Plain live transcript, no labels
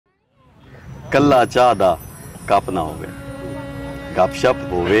ਕੱਲਾ ਚਾਹ ਦਾ ਕੱਪ ਨਾ ਹੋਵੇ, ਗੱਪਸ਼ਪ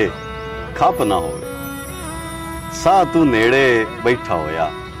ਹੋਵੇ ਖੱਪ ਨਾ ਹੋਵੇ, ਸਾਹ ਤੂੰ ਨੇੜੇ ਬੈਠਾ ਹੋਇਆ,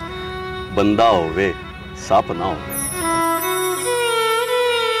 ਬੰਦਾ ਹੋਵੇ ਸੱਪ ਨਾ ਹੋਵੇ।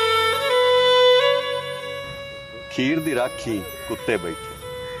 ਖੀਰ ਦੀ ਰਾਖੀ ਕੁੱਤੇ ਬੈਠੇ,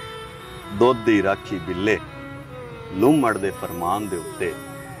 ਦੁੱਧ ਦੀ ਰਾਖੀ ਬਿੱਲੇ, ਲੂਮੜ ਦੇ ਫਰਮਾਨ ਦੇ ਉੱਤੇ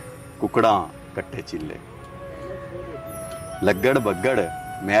ਕੁਕੜਾਂ ਇਕੱਠੇ ਚਿੱਲੇ। ਲੱਗੜ ਬੱਗੜ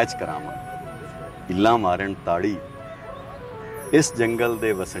ਮੈਚ ਕਰਾਵਾਂ, ਇੱਲਾਂ ਮਾਰਨ ਤਾੜੀ, ਇਸ ਜੰਗਲ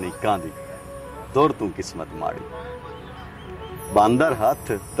ਦੇ ਵਸਣੀਕਾਂ ਦੀ ਦੁਰ ਤੂੰ ਕਿਸਮਤ ਮਾੜੀ। ਬਾਂਦਰ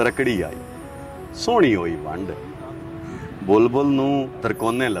ਹੱਥ ਤਰਕੜੀ ਆਈ, ਸੋਹਣੀ ਹੋਈ ਵੰਡ, ਬੁਲਬੁਲ ਨੂੰ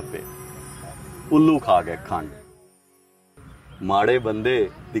ਤਰਕੋਨੇ ਲੱਭੇ, ਉੱਲੂ ਖਾ ਗਏ ਖੰਡ। ਮਾੜੇ ਬੰਦੇ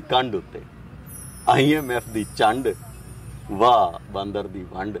ਦੀ ਕੰਡ ਉੱਤੇ IMF ਦੀ ਚੰਡ, ਵਾਹ ਬਾਂਦਰ ਦੀ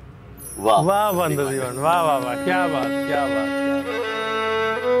ਵੰਡ, ਵਾਹ ਵਾਹ ਬਾਂਦਰ ਦੀ ਵੰਡ, ਵਾਹ ਵਾਹ ਵਾਹ, ਕੀ ਬਾਤ ਕੀ ਬਾਤ।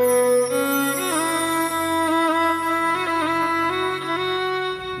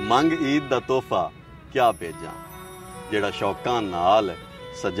 ਮੰਗ ਈਦ ਦਾ ਤੋਹਫਾ ਕਿਆ ਭੇਜਾਂ, ਜਿਹੜਾ ਸ਼ੌਕਾਂ ਨਾਲ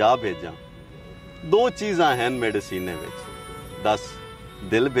ਸਜਾ ਭੇਜਾਂ। ਦੋ ਚੀਜ਼ਾਂ ਹਨ ਮੇਰੇ ਸੀਨੇ ਵਿੱਚ, ਦੱਸ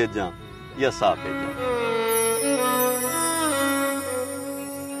ਦਿਲ ਭੇਜਾਂ ਜਾਂ ਸਾਹ ਭੇਜਾਂ।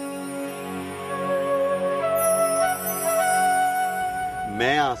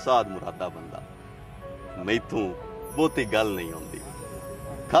 ਮੈਂ ਆ ਸਾਧ ਮੁਰਾਦਾ ਬੰਦਾ, ਮੈਥੋਂ ਬਹੁਤੀ ਗੱਲ ਨਹੀਂ ਆਉਂਦੀ।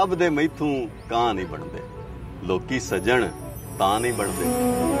 ਖੱਬ ਦੇ ਮੈਥੋਂ ਕਾਂ ਨਹੀਂ ਬਣਦੇ, ਲੋਕੀ ਸਜਣ ਤਾਂ ਨਹੀਂ ਬਣਦੇ।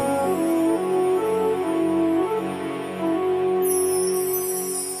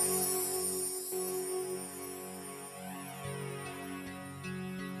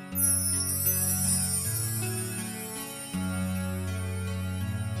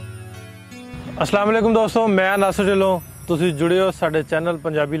 अस्सलाम वालेकुम दोस्तों, मैं नासिर ढिल्लों। ਤੁਸੀਂ ਜੁੜੇ ਹੋ ਸਾਡੇ ਚੈਨਲ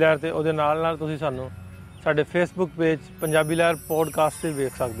ਪੰਜਾਬੀ ਲਹਿਰ ਤੇ। ਉਹਦੇ ਨਾਲ ਤੁਸੀਂ ਸਾਨੂੰ ਸਾਡੇ ਫੇਸਬੁੱਕ ਪੇਜ ਪੰਜਾਬੀ ਲਹਿਰ ਪੋਡਕਾਸਟ ਤੇ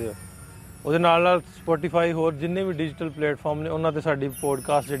ਵੇਖ ਸਕਦੇ ਹੋ। ਉਹਦੇ ਨਾਲ ਸਪੋਟੀਫਾਈ ਹੋਰ ਜਿੰਨੇ ਵੀ ਡਿਜੀਟਲ ਪਲੇਟਫਾਰਮ ਨੇ ਉਹਨਾਂ ਤੇ ਸਾਡੀ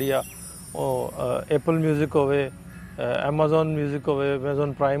ਪੋਡਕਾਸਟ ਜਿਹੜੀ ਆ ਉਹ ਐਪਲ ਮਿਊਜ਼ਿਕ ਹੋਵੇ, ਐਮਾਜ਼ੋਨ ਮਿਊਜ਼ਿਕ ਹੋਵੇ,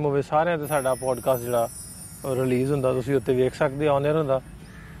 ਐਮਾਜ਼ੋਨ ਪ੍ਰਾਈਮ ਹੋਵੇ, ਸਾਰਿਆਂ ਤੇ ਸਾਡਾ ਪੋਡਕਾਸਟ ਜਿਹੜਾ ਰਿਲੀਜ਼ ਹੁੰਦਾ, ਤੁਸੀਂ ਉੱਤੇ ਵੇਖ ਸਕਦੇ ਹੋ, ਆਨ-에ਅਰ ਹੁੰਦਾ।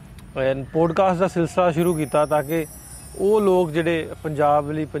 ਪੋਡਕਾਸਟ ਦਾ ਸਿਲਸਿਲਾ ਸ਼ੁਰੂ ਕੀਤਾ ਤਾਂ ਕਿ ਉਹ ਲੋਕ ਜਿਹੜੇ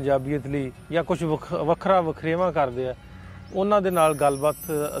ਪੰਜਾਬ ਲਈ, ਪੰਜਾਬੀਅਤ ਲਈ ਜਾਂ ਕੁਝ ਵੱਖਰਾ ਵਖਰੇਵਾਂ ਕਰਦੇ ਆ, ਉਹਨਾਂ ਦੇ ਨਾਲ ਗੱਲਬਾਤ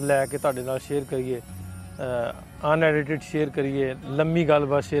ਲੈ ਕੇ ਤੁਹਾਡੇ ਨਾਲ ਸ਼ੇਅਰ ਕਰੀਏ, ਅਨਐਡਿਟਡ ਸ਼ੇਅਰ ਕਰੀਏ, ਲੰਮੀ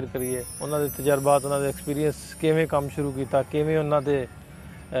ਗੱਲਬਾਤ ਸ਼ੇਅਰ ਕਰੀਏ, ਉਹਨਾਂ ਦੇ ਤਜਰਬਾਤ, ਉਹਨਾਂ ਦੇ ਐਕਸਪੀਰੀਅੰਸ, ਕਿਵੇਂ ਕੰਮ ਸ਼ੁਰੂ ਕੀਤਾ, ਕਿਵੇਂ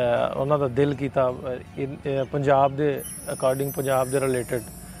ਉਹਨਾਂ ਦਾ ਦਿਲ ਕੀਤਾ ਪੰਜਾਬ ਦੇ ਅਕੋਰਡਿੰਗ, ਪੰਜਾਬ ਦੇ ਰਿਲੇਟਡ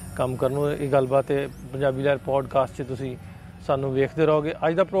ਕੰਮ ਕਰਨ ਨੂੰ। ਇਹ ਗੱਲਬਾਤ ਹੈ ਪੰਜਾਬੀ ਲਹਿਰ ਪੋਡਕਾਸਟ 'ਚ ਤੁਸੀਂ ਸਾਨੂੰ ਵੇਖਦੇ ਰਹੋਗੇ।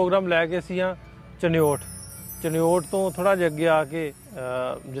 ਅੱਜ ਦਾ ਪ੍ਰੋਗਰਾਮ ਲੈ ਕੇ ਅਸੀਂ ਹਾਂ ਚਨਿਓਟ ਤੋਂ ਥੋੜ੍ਹਾ ਜਿਹਾ ਅੱਗੇ ਆ ਕੇ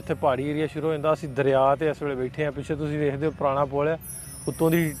ਜਿੱਥੇ ਪਹਾੜੀ ਏਰੀਆ ਸ਼ੁਰੂ ਹੋ ਜਾਂਦਾ, ਅਸੀਂ ਦਰਿਆ 'ਤੇ ਇਸ ਵੇਲੇ ਬੈਠੇ ਹਾਂ। ਪਿੱਛੇ ਤੁਸੀਂ ਵੇਖਦੇ ਹੋ ਪੁਰਾਣਾ ਪੁਲ ਹੈ, ਉੱਤੋਂ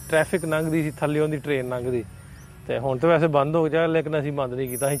ਦੀ ਟ੍ਰੈਫਿਕ ਲੰਘਦੀ ਸੀ, ਥੱਲਿਓਂ ਦੀ ਟ੍ਰੇਨ ਲੰਘਦੀ, ਅਤੇ ਹੁਣ ਤਾਂ ਵੈਸੇ ਬੰਦ ਹੋ ਗਿਆ, ਲੇਕਿਨ ਅਸੀਂ ਬੰਦ ਨਹੀਂ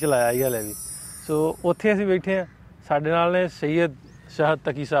ਕੀਤਾ, ਅਸੀਂ ਚਲਾਇਆ ਹੀ ਹਾਲੇ ਵੀ। ਸੋ ਉੱਥੇ ਅਸੀਂ ਬੈਠੇ ਹਾਂ। ਸਾਡੇ ਨਾਲ ਨੇ ਸੈਯਦ ਸ਼ਾਹਿਦ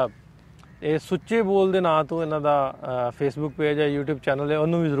ਤਕੀ ਸਾਹਿਬ। ਇਹ ਸੁੱਚੇ ਬੋਲ ਦੇ ਨਾਂ ਤੋਂ ਇਹਨਾਂ ਦਾ ਫੇਸਬੁੱਕ ਪੇਜ ਹੈ, YouTube ਚੈਨਲ ਹੈ,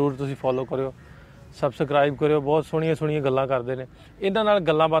 ਉਹਨੂੰ ਵੀ ਜ਼ਰੂਰ ਤੁਸੀਂ ਫੋਲੋ ਕਰਿਓ, ਸਬਸਕ੍ਰਾਈਬ ਕਰਿਓ। ਬਹੁਤ ਸੋਹਣੀਆਂ ਗੱਲਾਂ ਕਰਦੇ ਨੇ। ਇਹਨਾਂ ਨਾਲ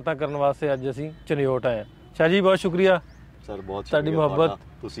ਗੱਲਾਂ ਬਾਤਾਂ ਕਰਨ ਵਾਸਤੇ ਅੱਜ ਅਸੀਂ ਚਨਿਓਟ ਆਏ ਹਾਂ। ਸ਼ਾਹ ਜੀ ਬਹੁਤ ਸ਼ੁਕਰੀਆ ਸਰ, ਬਹੁਤ ਤੁਹਾਡੀ ਮੁਹੱਬਤ,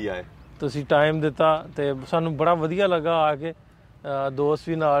 ਤੁਸੀਂ ਆਏ, ਤੁਸੀਂ ਟਾਈਮ ਦਿੱਤਾ, ਅਤੇ ਸਾਨੂੰ ਬੜਾ ਵਧੀਆ ਲੱਗਾ ਆ ਕੇ। ਦੋਸਤ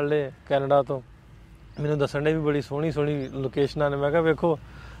ਵੀ ਨਾਲ ਨੇ ਕੈਨੇਡਾ ਤੋਂ, ਮੈਨੂੰ ਦੱਸਣ ਦੇ ਵੀ ਬੜੀ ਸੋਹਣੀ ਲੋਕੇਸ਼ਨਾਂ ਨੇ। ਮੈਂ ਕਿਹਾ ਵੇਖੋ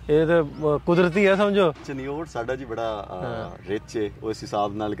ਇਹ ਤਾਂ ਕੁਦਰਤੀ ਹੈ, ਸਮਝੋ। ਚਨਿਓਟ ਸਾਡਾ ਜੀ ਬੜਾ ਰਿਚ ਹੈ ਉਸ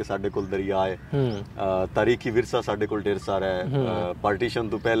ਹਿਸਾਬ ਨਾਲ ਕਿ ਸਾਡੇ ਕੋਲ ਦਰਿਆ ਹੈ, ਤਾਰੀਖੀ ਵਿਰਸਾ ਸਾਡੇ ਕੋਲ ਢੇਰ ਸਾਰਾ ਹੈ। ਪਾਰਟੀਸ਼ਨ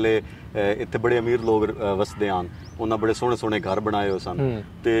ਤੋਂ ਪਹਿਲੇ ਇੱਥੇ ਬੜੇ ਅਮੀਰ ਲੋਕ ਵਸਦੇ ਹਨ, ਉਹਨਾਂ ਬੜੇ ਸੋਹਣੇ ਘਰ ਬਣਾਏ ਹੋਏ ਸਨ,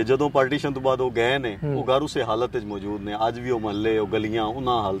 ਤੇ ਜਦੋਂ ਪਾਰਟੀਸ਼ਨ ਤੋਂ ਬਾਅਦ ਉਹ ਗਏ ਨੇ, ਉਹ ਘਰ ਉਸੇ ਹਾਲਤ 'ਚ ਮੌਜੂਦ ਨੇ। ਅੱਜ ਵੀ ਉਹ ਮਹੱਲੇ, ਉਹ ਗਲੀਆਂ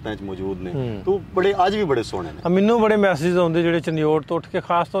ਉਹਨਾਂ ਹਾਲਤਾਂ 'ਚ ਮੌਜੂਦ ਨੇ, ਤੇ ਬੜੇ ਅੱਜ ਵੀ ਬੜੇ ਸੋਹਣੇ ਨੇ। ਮੈਨੂੰ ਬੜੇ ਮੈਸੇਜ ਆਉਂਦੇ ਜਿਹੜੇ ਚਨਿਓਟ ਤੋਂ ਉੱਠ ਕੇ,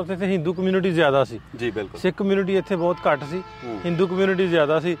 ਖਾਸ ਤੌਰ ਤੇ ਹਿੰਦੂ ਕਮਿਊਨਿਟੀ ਜ਼ਿਆਦਾ ਸੀ। ਜੀ ਬਿਲਕੁਲ, ਸਿੱਖ ਕਮਿਊਨਿਟੀ ਇੱਥੇ ਬਹੁਤ ਘੱਟ ਸੀ, ਹਿੰਦੂ ਕਮਿਊਨਿਟੀ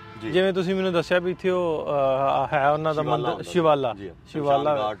ਜ਼ਿਆਦਾ ਸੀ। ਜਿਵੇਂ ਤੁਸੀਂ ਮੈਨੂੰ ਦੱਸਿਆ ਵੀ ਇੱਥੇ ਉਹ ਹੈ ਉਹਨਾਂ ਦਾ ਮੰਦਿਰ ਸ਼ਿਵਾਲਾ,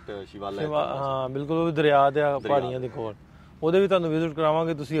 ਹਾਂ ਬਿਲਕੁਲ, ਉਹ ਵੀ ਦਰਿਆ ਦੇ ਪਹਾੜੀਆਂ ਦੇ ਕੋਲ। ਉਹਦੇ ਵੀ ਤੁਹਾਨੂੰ ਵਿਜ਼ਿਟ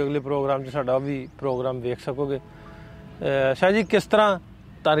ਕਰਾਵਾਂਗੇ, ਤੁਸੀਂ ਅਗਲੇ ਪ੍ਰੋਗਰਾਮ 'ਚ ਸਾਡਾ ਵੀ ਪ੍ਰੋਗਰਾਮ ਵੇਖ ਸਕੋਗੇ। ਸ਼ਾਹ ਜੀ, ਕਿਸ ਤਰ੍ਹਾਂ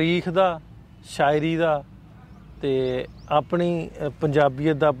ਤਾਰੀਖ ਦਾ, ਸ਼ਾਇਰੀ ਦਾ ਅਤੇ ਆਪਣੀ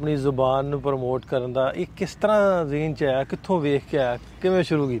ਪੰਜਾਬੀਅਤ ਦਾ, ਆਪਣੀ ਜ਼ੁਬਾਨ ਨੂੰ ਪ੍ਰਮੋਟ ਕਰਨ ਦਾ, ਇਹ ਕਿਸ ਤਰ੍ਹਾਂ ਜ਼ਹਨ 'ਚ ਆਇਆ, ਕਿੱਥੋਂ ਵੇਖ ਕੇ ਆਇਆ, ਕਿਵੇਂ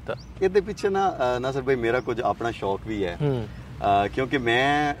ਸ਼ੁਰੂ ਕੀਤਾ? ਇਹਦੇ ਪਿੱਛੇ ਨਾ ਸਰ ਭਾਈ ਮੇਰਾ ਕੁਝ ਆਪਣਾ ਸ਼ੌਕ ਵੀ ਹੈ, ਕਿਉਂਕਿ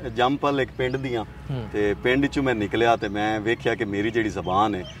ਮੈਂ ਜੰਮਪਲ ਇੱਕ ਪਿੰਡ ਦੀਆਂ, ਤੇ ਪਿੰਡ 'ਚੋਂ ਮੈਂ ਨਿਕਲਿਆ ਤੇ ਮੈਂ ਵੇਖਿਆ ਕਿ ਮੇਰੀ ਜਿਹੜੀ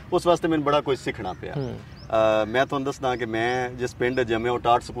ਜ਼ਬਾਨ ਹੈ ਉਸ ਵਾਸਤੇ ਮੈਨੂੰ ਬੜਾ ਕੁਝ ਸਿੱਖਣਾ ਪਿਆ। ਮੈਂ ਤੁਹਾਨੂੰ ਦੱਸਦਾ ਕਿ ਮੈਂ ਜਿਸ ਪਿੰਡ ਜੰਮਿਆ, ਉਹ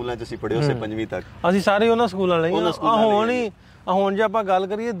ਟਾਟ ਸਕੂਲਾਂ 'ਚ ਅਸੀਂ ਪੜ੍ਹੇ ਉਸੇ 5ਵੀਂ ਤੱਕ। ਅਸੀਂ ਸਾਰੇ ਉਹਨਾਂ ਸਕੂਲਾਂ ਲਈ। ਹੁਣ ਜੇ ਆਪਾਂ ਗੱਲ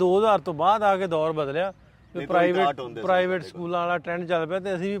ਕਰੀਏ 2000 ਤੋਂ ਬਾਅਦ ਆ ਕੇ ਦੌਰ ਬਦਲਿਆ, ਪ੍ਰਾਈਵੇਟ ਸਕੂਲਾਂ ਵਾਲਾ ਟ੍ਰੈਂਡ ਚੱਲ ਪਿਆ,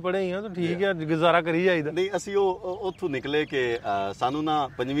 ਤੇ ਅਸੀਂ ਵੀ ਪੜ੍ਹੇ ਹੀ ਹਾਂ, ਤਾਂ ਠੀਕ ਹੈ, ਗੁਜ਼ਾਰਾ ਕਰੀ ਜਾਈਦਾ। ਨਹੀਂ, ਅਸੀਂ ਉੱਥੋਂ ਨਿਕਲੇ ਕਿ ਸਾਨੂੰ ਨਾ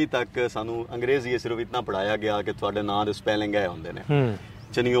 5ਵੀਂ ਤੱਕ ਸਾਨੂੰ ਅੰਗਰੇਜ਼ੀ ਸਿਰਫ ਇਤਨਾ ਪੜ੍ਹਾਇਆ ਗਿਆ ਕਿ ਤੁਹਾਡੇ ਨਾਂ ਦੇ ਸਪੈਲਿੰਗ ਇਹ ਹੁੰਦੇ ਨੇ,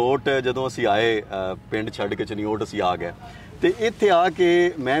 ਚਨੀਓਟ ਜਦੋਂ ਅਸੀਂ ਆਏ, ਪਿੰਡ ਛੱਡ ਕੇ ਚਨੀਓਟ ਅਸੀਂ ਆ ਗਏ, ਤੇ ਇੱਥੇ ਆ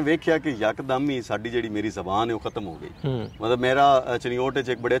ਕੇ ਮੈਂ ਵੇਖਿਆ ਕਿ ਯਕਦਮ ਹੀ ਸਾਡੀ ਜਿਹੜੀ ਮੇਰੀ ਜ਼ਬਾਨ ਹੈ ਉਹ ਖਤਮ ਹੋ ਗਈ। ਮਤਲਬ ਮੇਰਾ ਚਨੀਓਟ 'ਚ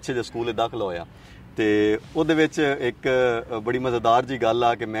ਇੱਕ ਬੜੇ ਅੱਛੇ ਜਿਹੇ ਸਕੂਲ ਦਾਖਲਾ ਹੋਇਆ, ਤੇ ਉਹਦੇ ਵਿੱਚ ਇੱਕ ਬੜੀ ਮਜ਼ੇਦਾਰ ਜੀ ਗੱਲ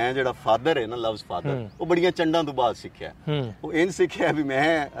ਆ ਕਿ ਮੈਂ ਜਿਹੜਾ ਫਾਦਰ ਹੈ ਨਾ, ਲਵਜ਼ ਫਾਦਰ, ਉਹ ਬੜੀਆਂ ਚੰਡਾਂ ਤੋਂ ਬਾਅਦ ਸਿੱਖਿਆ। ਉਹ ਇੰਝ ਸਿੱਖਿਆ ਵੀ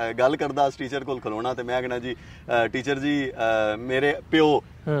ਮੈਂ ਗੱਲ ਕਰਦਾ ਟੀਚਰ ਕੋਲ ਖਲੋਣਾ ਤੇ ਮੈਂ ਕਹਿਣਾ ਜੀ ਟੀਚਰ ਜੀ ਮੇਰੇ ਪਿਓ,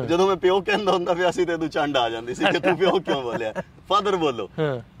 ਜਦੋਂ ਮੈਂ ਪਿਓ ਕਹਿੰਦਾ ਹੁੰਦਾ ਪਿਆ ਸੀ ਤੇ ਤੂੰ ਚੰਡ ਆ ਜਾਂਦੀ ਸੀ ਕਿ ਤੂੰ ਪਿਓ ਕਿਉਂ ਬੋਲਿਆ, ਫਾਦਰ ਬੋਲੋ।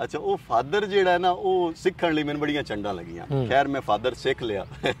 ਅੱਛਾ, ਉਹ ਫਾਦਰ ਜਿਹੜਾ ਨਾ ਉਹ ਸਿੱਖਣ ਲਈ ਮੈਨੂੰ ਬੜੀਆਂ ਚੰਡਾਂ ਲੱਗੀਆਂ। ਖੈਰ ਮੈਂ ਫਾਦਰ ਸਿੱਖ ਲਿਆ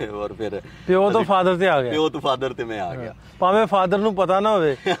ਔਰ ਫਿਰ ਪਿਓ ਤੋਂ ਫਾਦਰ ਤੇ ਆ ਗਿਆ, ਪਿਓ ਤੋਂ ਫਾਦਰ ਤੇ ਮੈਂ ਆ ਗਿਆ, ਭਾਵੇਂ ਫਾਦਰ ਨੂੰ ਪਤਾ ਨਾ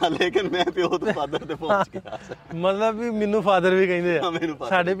ਹੋਵੇ ਲੇਕਿਨ ਮੈਂ ਪਿਓ ਤੋਂ ਫਾਦਰ ਤੇ ਪਹੁੰਚ ਗਿਆ। ਮਤਲਬ ਵੀ ਮੈਨੂੰ ਫਾਦਰ ਵੀ ਕਹਿੰਦੇ ਆ,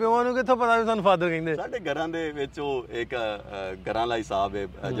 ਸਾਡੇ ਪਿਓਾਂ ਨੂੰ ਕਿੱਥੋਂ ਪਤਾ ਵੀ ਸਾਨੂੰ ਫਾਦਰ ਕਹਿੰਦੇ? ਸਾਡੇ ਘਰਾਂ ਦੇ ਵਿੱਚ ਉਹ ਇੱਕ ਘਰਾਂ ਵਾਲਾ ਹਿਸਾਬ ਹੈ,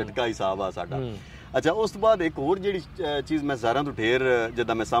 ਝਟਕਾ ਹਿਸਾਬ ਆ ਸਾਡਾ। ਅੱਛਾ, ਉਸ ਤੋਂ ਬਾਅਦ ਇੱਕ ਹੋਰ ਜਿਹੜੀ ਚੀਜ਼ ਮੈਂ ਜ਼ਾਰਾਂ ਤੋਂ ਢੇਰ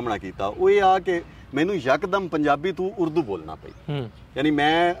ਜਿੱਦਾਂ ਮੈਂ ਸਾਹਮਣਾ ਕੀਤਾ, ਉਹ ਇਹ ਆ ਕਿ ਮੈਨੂੰ ਯਕਦਮ ਪੰਜਾਬੀ ਤੋਂ ਉਰਦੂ ਬੋਲਣਾ ਪਈ। ਯਾਨੀ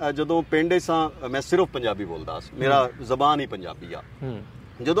ਮੈਂ ਜਦੋਂ ਪਿੰਡ ਸਾਂ ਮੈਂ ਸਿਰਫ ਪੰਜਾਬੀ ਬੋਲਦਾ ਸੀ, ਮੇਰਾ ਜ਼ਬਾਨ ਹੀ ਪੰਜਾਬੀ ਆ।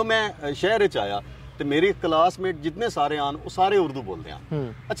 ਜਦੋਂ ਮੈਂ ਸ਼ਹਿਰ 'ਚ ਆਇਆ ਤੇ ਮੇਰੇ ਕਲਾਸਮੇਟ ਜਿੰਨੇ ਸਾਰੇ ਆਨ ਉਹ ਸਾਰੇ ਉਰਦੂ ਬੋਲਦੇ ਆ।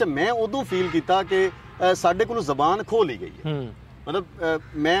 ਅੱਛਾ, ਮੈਂ ਉਦੋਂ ਫੀਲ ਕੀਤਾ ਕਿ ਸਾਡੇ ਕੋਲ ਜ਼ਬਾਨ ਖੋ ਲਈ ਗਈ ਹੈ। ਮਤਲਬ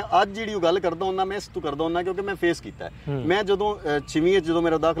ਮੈਂ ਅੱਜ ਜਿਹੜੀ ਉਹ ਗੱਲ ਕਰਦਾ ਹੁੰਦਾ, ਮੈਂ ਇਸ ਤੋਂ ਕਰਦਾ ਹੁੰਦਾ ਕਿਉਂਕਿ ਮੈਂ ਫੇਸ ਕੀਤਾ ਹੈ। ਮੈਂ ਜਦੋਂ 6ਵੀਂ ਜਦੋਂ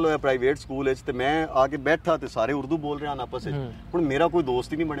ਮੇਰਾ ਦਾਖਲਾ ਹੋਇਆ ਪ੍ਰਾਈਵੇਟ ਸਕੂਲ ਵਿੱਚ, ਤੇ ਮੈਂ ਆ ਕੇ ਬੈਠਾ ਤੇ ਸਾਰੇ ਉਰਦੂ ਬੋਲ ਰਹੇ ਹਨ ਆਪਸ ਵਿੱਚ। ਹੁਣ ਮੇਰਾ ਕੋਈ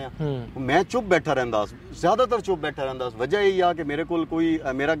ਦੋਸਤ ਹੀ ਨਹੀਂ ਬਣਿਆ, ਮੈਂ ਚੁੱਪ ਬੈਠਾ ਰਹਿੰਦਾ ਸੀ, ਜ਼ਿਆਦਾਤਰ ਚੁੱਪ ਬੈਠਾ ਰਹਿੰਦਾ ਸੀ। ਵਜ੍ਹਾ ਇਹ ਆ ਕਿ ਮੇਰੇ ਕੋਲ ਕੋਈ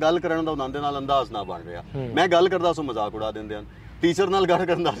ਮੇਰਾ ਗੱਲ ਕਰਨ ਦਾ ਉਹਨਾਂ ਦੇ ਨਾਲ ਅੰਦਾਜ਼ ਨਾ ਬਣ ਰਿਹਾ। ਮੈਂ ਗੱਲ ਕਰਦਾ ਸੋ ਮਜ਼ਾਕ ਉਡਾ ਦਿੰਦੇ ਹਨ, ਟੀਚਰ ਨਾਲ ਗੱਲ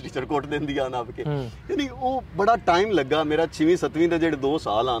ਕਰਨ ਦਾ ਟੀਚਰ ਕੁੱਟ ਦਿੰਦੀ ਆ ਨੱਪ ਕੇ। ਯਾਨੀ ਉਹ ਬੜਾ ਟਾਈਮ ਲੱਗਾ। ਮੇਰਾ 6ਵੀਂ 7ਵੀਂ ਦੇ ਜਿਹੜੇ 2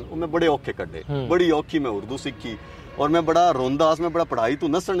 ਸਾਲ ਹਨ ਉਹ ਮੈਂ ਬੜੇ ਔਖੇ ਕੱਢੇ, ਬੜੀ ਔਖੀ ਮੈਂ ਉਰਦੂ ਸਿੱਖੀ ਔਰ ਮੈਂ ਬੜਾ ਰੋਂਦਾ ਸੀ, ਮੈਂ ਬੜਾ ਪੜ੍ਹਾਈ ਤੋਂ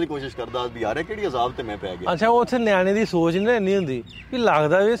ਨੱਸਣ ਦੀ ਕੋਸ਼ਿਸ਼ ਕਰਦਾ ਵੀ ਯਾਰ ਇਹ ਕਿਹੜੀ ਅਜ਼ਾਬ ਤੇ ਮੈਂ ਪੈ ਗਿਆ। ਅੱਛਾ, ਉੱਥੇ ਨਿਆਣੇ ਦੀ ਸੋਚ ਨਹੀਂ ਹੁੰਦੀ ਵੀ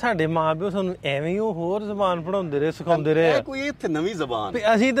ਲੱਗਦਾ ਵੀ ਸਾਡੇ ਮਾਂ-ਪਿਓ ਸਾਨੂੰ ਐਵੇਂ ਹੀ ਉਹ ਹੋਰ ਜ਼ਬਾਨ ਪੜ੍ਹਾਉਂਦੇ ਰਹੇ, ਸਿਖਾਉਂਦੇ ਰਹੇ, ਕੋਈ ਇੱਥੇ ਨਵੀਂ ਜ਼ਬਾਨ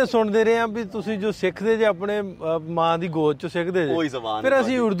ਅਸੀਂ ਤਾਂ ਸੁਣਦੇ ਰਹੇ ਆ ਵੀ ਤੁਸੀਂ ਜੋ ਸਿੱਖਦੇ ਜੇ ਆਪਣੇ ਮਾਂ ਦੀ ਗੋਦ ਚੋਂ ਸਿੱਖਦੇ ਜੇ, ਫਿਰ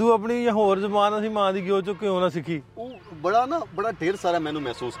ਅਸੀਂ ਉਰਦੂ ਆਪਣੀ ਜਾਂ ਹੋਰ ਜ਼ਬਾਨ ਅਸੀਂ ਮਾਂ ਦੀ ਗੋਦ ਚੋਂ ਕਿਉਂ ਨਾ ਸਿੱਖੀ। ਉਹ ਬੜਾ ਢੇਰ ਸਾਰਾ ਮੈਨੂੰ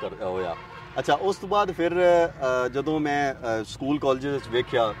ਮਹਿਸੂਸ ਹੋਇਆ। ਅੱਛਾ, ਉਸ ਤੋਂ ਬਾਅਦ ਫਿਰ ਜਦੋਂ ਮੈਂ ਸਕੂਲ ਕਾਲਜ ਵਿੱਚ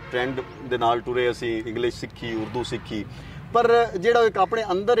ਵੇਖਿਆ ਟ੍ਰੈਂਡ ਦੇ ਨਾਲ ਟੁਰੇ, ਅਸੀਂ ਇੰਗਲਿਸ਼ ਸਿੱਖੀ, ਉਰਦੂ ਸਿੱਖੀ, ਪਰ ਜਿਹੜਾ ਇੱਕ ਆਪਣੇ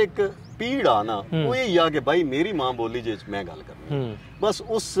ਅੰਦਰ ਇੱਕ ਪੀੜ ਆ ਨਾ, ਉਹ ਇਹ ਆ ਕਿ ਭਾਈ ਮੇਰੀ ਮਾਂ ਬੋਲੀ ਜੇ ਮੈਂ ਗੱਲ ਕਰਨੀ। ਬਸ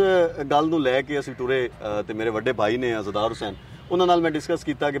ਉਸ ਗੱਲ ਨੂੰ ਲੈ ਕੇ ਅਸੀਂ ਟੁਰੇ, ਤੇ ਮੇਰੇ ਵੱਡੇ ਭਾਈ ਨੇ ਅਜ਼ਦਾਰ ਹੁਸੈਨ, ਉਹਨਾਂ ਨਾਲ ਮੈਂ ਡਿਸਕਸ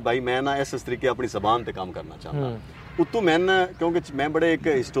ਕੀਤਾ ਕਿ ਭਾਈ ਮੈਂ ਨਾ ਇਸ ਤਰੀਕੇ ਆਪਣੀ ਜ਼ਬਾਨ ਤੇ ਕੰਮ ਕਰਨਾ ਚਾਹੁੰਦਾ। ਉੱਤੋਂ ਮੈਂ ਕਿਉਂਕਿ ਮੈਂ ਬੜੇ ਇੱਕ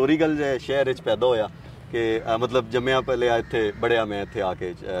ਹਿਸਟੋਰੀਕਲ ਸ਼ਹਿਰ ਵਿੱਚ ਪੈਦਾ ਹੋਇਆ ਕਿ ਮਤਲਬ ਜੰਮਿਆ ਪਹਿਲੇ ਇੱਥੇ, ਬੜਿਆ ਮੈਂ ਇੱਥੇ ਆ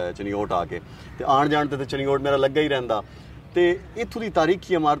ਕੇ ਚਨੀਓਟ ਆ ਕੇ, ਤੇ ਆਉਣ ਜਾਣ ਤੇ ਚਨੀਓਟ ਮੇਰਾ ਲੱਗਾ ਹੀ ਰਹਿੰਦਾ। ਤੇ ਇੱਥੋਂ ਦੀ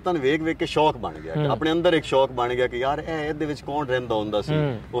ਤਾਰੀਖੀ ਇਮਾਰਤਾਂ ਨੂੰ ਵੇਖ ਕੇ ਸ਼ੌਕ ਬਣ ਗਿਆ, ਆਪਣੇ ਅੰਦਰ ਇੱਕ ਸ਼ੌਕ ਬਣ ਗਿਆ ਕਿ ਯਾਰ ਇਹਦੇ ਵਿੱਚ ਕੌਣ ਰਹਿੰਦਾ ਹੁੰਦਾ ਸੀ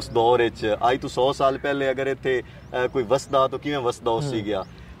ਉਸ ਦੌਰ ਵਿੱਚ। ਅੱਜ ਤੋਂ 100 ਸਾਲ ਪਹਿਲੇ ਅਗਰ ਇੱਥੇ ਕੋਈ ਵਸਦਾ ਤਾਂ ਕਿਵੇਂ ਵਸਦਾ ਉਸ ਸੀ ਗਿਆ।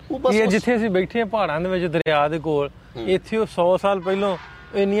 ਉਹ ਬਸ ਜਿੱਥੇ ਅਸੀਂ ਬੈਠੇ ਪਹਾੜਾਂ ਦੇ ਵਿੱਚ ਦਰਿਆ ਦੇ ਕੋਲ, ਇੱਥੇ ਉਹ 100 ਸਾਲ ਪਹਿਲਾਂ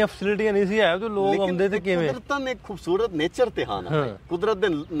ਇੰਨੀਆਂ ਫੈਸਿਲਿਟੀਆਂ ਨਹੀਂ ਸੀ ਹੈ ਤੇ ਲੋਕ ਆਉਂਦੇ ਤੇ ਕਿਵੇਂ। ਕੁਦਰਤ ਨੇ ਖੂਬਸੂਰਤ ਨੇਚਰ ਤੇ ਹਨ, ਕੁਦਰਤ ਦੇ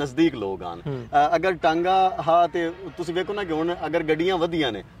ਨਜ਼ਦੀਕ ਲੋਕ ਹਨ। ਅਗਰ ਟਾਂਗਾ ਹਾਂ ਤੇ ਤੁਸੀਂ ਵੇਖੋ ਨਾ ਕਿ ਹੁਣ ਅਗਰ ਗੱਡੀਆਂ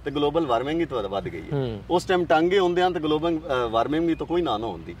ਵਧੀਆਂ ਨੇ ਤੇ ਗਲੋਬਲ ਵਾਰਮਿੰਗ ਹੀ ਤਾਂ ਵੱਧ ਗਈ ਹੈ। ਉਸ ਟਾਈਮ ਟਾਂਗੇ ਹੁੰਦੇ ਹਨ ਤੇ ਗਲੋਬਲ ਵਾਰਮਿੰਗ ਵੀ ਤਾਂ ਕੋਈ ਨਾ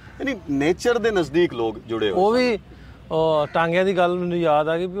ਹੁੰਦੀ। ਯਾਨੀ ਨੇਚਰ ਦੇ ਨਜ਼ਦੀਕ ਲੋਕ ਜੁੜੇ ਹੋਏ। ਉਹ ਵੀ ਟਾਂਗਿਆਂ ਦੀ ਗੱਲ ਮੈਨੂੰ ਯਾਦ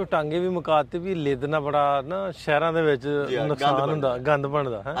ਆ ਗਈ ਵੀ ਉਹ ਟਾਂਗੇ ਵੀ ਮੁਕਾਤੇ ਵੀ ਲਿੱਦਣਾ ਬੜਾ ਨਾ ਸ਼ਹਿਰਾਂ ਦੇ ਵਿੱਚ ਨੁਕਸਾਨ ਹੁੰਦਾ, ਗੰਦ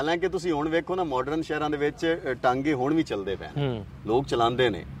ਬਣਦਾ। ਹਾਲਾਂਕਿ ਤੁਸੀਂ ਹੁਣ ਵੇਖੋ ਨਾ ਮਾਡਰਨ ਸ਼ਹਿਰਾਂ ਦੇ ਵਿੱਚ ਟਾਂਗੇ ਹੁਣ ਵੀ ਚੱਲਦੇ ਪਏ, ਲੋਕ ਚਲਾਉਂਦੇ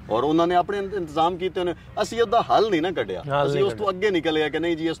ਨੇ ਔਰ ਉਹਨਾਂ ਨੇ ਆਪਣੇ ਇੰਤਜ਼ਾਮ ਕੀਤੇ ਨੇ। ਅਸੀਂ ਉਹਦਾ ਹੱਲ ਨਹੀਂ ਨਾ ਕੱਢਿਆ, ਅਸੀਂ ਉਸ ਤੋਂ ਅੱਗੇ ਨਿਕਲੇ ਕਿ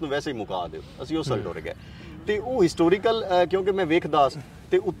ਨਹੀਂ ਜੀ ਇਸ ਨੂੰ ਵੈਸੇ ਹੀ ਮੁਕਾ ਦਿਓ, ਅਸੀਂ ਉਸ ਵੱਲ ਟੁਰ ਗਏ। ਤੇ ਉਹ ਹਿਸਟੋਰੀਕਲ ਕਿਉਂਕਿ ਮੈਂ ਵੇਖਦਾ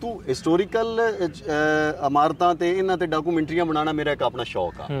ਤੇ ਉਤੋਂ ਹਿਸਟੋਰੀਕਲ ਇਮਾਰਤਾਂ ਤੇ ਇਹਨਾਂ ਤੇ ਡਾਕੂਮੈਂਟਰੀਆਂ ਬਣਾਉਣਾ ਮੇਰਾ ਇੱਕ ਆਪਣਾ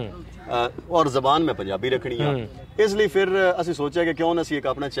ਸ਼ੌਕ ਆ ਔਰ ਜ਼ਬਾਨ ਮੈਂ ਪੰਜਾਬੀ ਰੱਖਣੀ ਆ। ਇਸ ਲਈ ਫਿਰ ਅਸੀਂ ਸੋਚਿਆ ਕਿ ਕਿਉਂ ਨਾ ਅਸੀਂ ਇੱਕ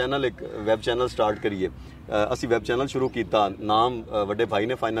ਆਪਣਾ ਚੈਨਲ, ਇੱਕ ਵੈਬ ਚੈਨਲ ਸਟਾਰਟ ਕਰੀਏ। ਅਸੀਂ ਵੈਬ ਚੈਨਲ ਸ਼ੁਰੂ ਕੀਤਾ, ਨਾਮ ਵੱਡੇ ਭਾਈ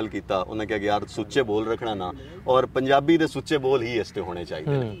ਨੇ ਫਾਈਨਲ ਕੀਤਾ। ਉਹਨੇ ਕਿਹਾ ਕਿ ਯਾਰ ਸੁੱਚੇ ਬੋਲ ਰੱਖਣਾ ਨਾ, ਔਰ ਪੰਜਾਬੀ ਦੇ ਸੁੱਚੇ ਬੋਲ ਹੀ ਇਸ ਤੇ ਹੋਣੇ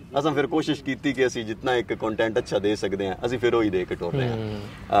ਚਾਹੀਦੇ ਨੇ। ਅਸੀਂ ਫਿਰ ਕੋਸ਼ਿਸ਼ ਕੀਤੀ ਕਿ ਅਸੀਂ ਜਿੰਨਾ ਇੱਕ ਕੰਟੈਂਟ ਅੱਛਾ ਦੇ ਸਕਦੇ ਹਾਂ ਅਸੀਂ ਫਿਰ ਉਹ ਹੀ ਦੇ ਕੇ ਟੁਰ ਰਹੇ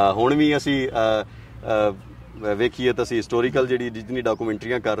ਹਾਂ। ਹੁਣ ਵੀ ਅਸੀਂ ਵੇਖੀਏ ਤਾਂ ਅਸੀਂ ਹਿਸਟੋਰੀਕਲ ਜਿਹੜੀ ਜਿੰਨੀ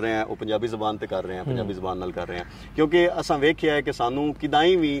ਡਾਕੂਮੈਂਟਰੀਆਂ ਕਰ ਰਹੇ ਹਾਂ ਉਹ ਪੰਜਾਬੀ ਜ਼ਬਾਨ ਤੇ ਕਰ ਰਹੇ ਹਾਂ, ਪੰਜਾਬੀ ਜ਼ਬਾਨ ਨਾਲ ਕਰ ਰਹੇ ਹਾਂ, ਕਿਉਂਕਿ ਅਸਾਂ ਵੇਖਿਆ ਹੈ ਕਿ ਸਾਨੂੰ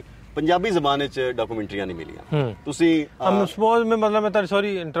ਕਿਦਾਈ ਵੀ ਪੰਜਾਬੀ ਜ਼ਬਾਨ ਵਿੱਚ ਡਾਕੂਮੈਂਟਰੀਆਂ ਨਹੀਂ ਮਿਲੀਆਂ। ਤੁਸੀਂ ਸਪੋਜ਼ ਮੈਂ ਮਤਲਬ ਮੈਂ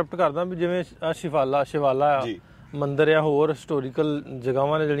ਸੌਰੀ ਇੰਟਰਪਟ ਕਰਦਾ ਵੀ ਜਿਵੇਂ ਸ਼ਿਵਾਲਾ ਮੰਦਿਰ ਆ, ਹੋਰ ਹਿਸਟੋਰੀਕਲ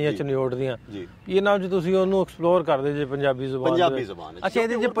ਜਗ੍ਹਾਵਾਂ ਨੇ ਜਿਹੜੀਆਂ ਚਨੀਓਟ ਦੀਆਂ, ਇਹਨਾਂ ਵਿੱਚ ਤੁਸੀਂ ਉਹਨੂੰ ਐਕਸਪਲੋਰ ਕਰਦੇ ਜੇ ਪੰਜਾਬੀ ਜ਼ਬਾਨ। ਅੱਛਾ,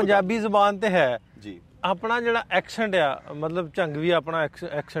 ਇਹਦੇ ਜੇ ਪੰਜਾਬੀ ਜ਼ਬਾਨ ਤੇ ਹੈ ਜੀ ਆਪਣਾ ਜਿਹੜਾ ਐਕਸੈਂਟ ਆ, ਮਤਲਬ ਝੰਗ ਵੀ ਆਪਣਾ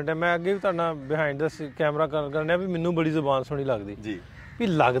ਐਕਸੈਂਟ ਹੈ। ਮੈਂ ਅੱਗੇ ਵੀ ਤੁਹਾਡਾ ਬਿਹਾਈਂਡ ਦਾ ਕੈਮਰਾ ਕਰਨਿਆ ਵੀ ਮੈਨੂੰ ਬੜੀ ਜ਼ਬਾਨ ਸੋਹਣੀ ਲੱਗਦੀ ਜੀ, ਵੀ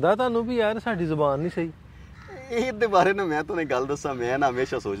ਲੱਗਦਾ ਤੁਹਾਨੂੰ ਵੀ ਯਾਰ ਸਾਡੀ ਜ਼ਬਾਨ ਨਹੀਂ ਸਹੀ। ਇਹਦੇ ਬਾਰੇ ਨਾ ਮੈਂ ਤੁਹਾਨੂੰ ਗੱਲ ਦੱਸਾਂ, ਮੈਂ ਨਾ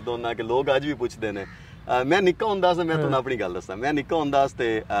ਹਮੇਸ਼ਾ ਸੋਚਦਾ ਹੁੰਦਾ ਕਿ ਲੋਕ ਅੱਜ ਵੀ ਪੁੱਛਦੇ ਨੇ। ਮੈਂ ਨਿੱਕਾ ਹੁੰਦਾ ਸੀ, ਮੈਂ ਤੁਹਾਨੂੰ ਆਪਣੀ ਗੱਲ ਦੱਸਾਂ, ਮੈਂ ਨਿੱਕਾ ਹੁੰਦਾ ਸੀ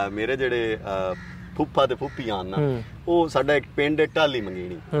ਤੇ ਮੇਰੇ ਜਿਹੜੇ ਫੁੱਫਾ ਤੇ ਫੁੱਫੀ ਆਣ ਨਾ ਉਹ ਸਾਡਾ ਇੱਕ ਪਿੰਡ ਹੈ ਢਾਲੀ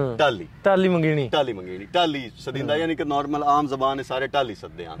ਮੰਗੀਣੀ ਢਾਲੀ ਮੰਗੀਣੀ ਢਾਲੀ ਸਦਿੰਦਾ ਯਾਨੀ ਕਿ ਨਾਰਮਲ ਆਮ ਜ਼ਬਾਨ ਹੈ ਸਾਰੇ ਢਾਲੀ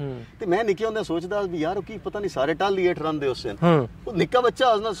ਸੱਦੇ ਆ ਤੇ ਮੈਂ ਨਿੱਕੇ ਹੁੰਦੇ ਸੋਚਦਾ ਵੀ ਯਾਰ ਕੀ ਪਤਾ ਨਹੀਂ ਸਾਰੇ ਢਾਲੀ ਹੇਠ ਰਹਿੰਦੇ ਉਸੇ ਉਹ ਨਿੱਕਾ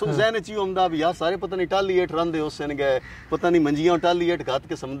ਬੱਚਾ ਨਾ ਜ਼ਹਿਨ ਚ ਹੀ ਆਉਂਦਾ ਵੀ ਯਾਰ ਸਾਰੇ ਪਤਾ ਨਹੀਂ ਢਾਲੀ ਹੇਠ ਰਹਿੰਦੇ ਉਸੇ ਨੇ ਗਏ ਪਤਾ ਨਹੀਂ ਮੰਜੀਆਂ ਢਾਲੀ ਹੇਠ ਘੱਤ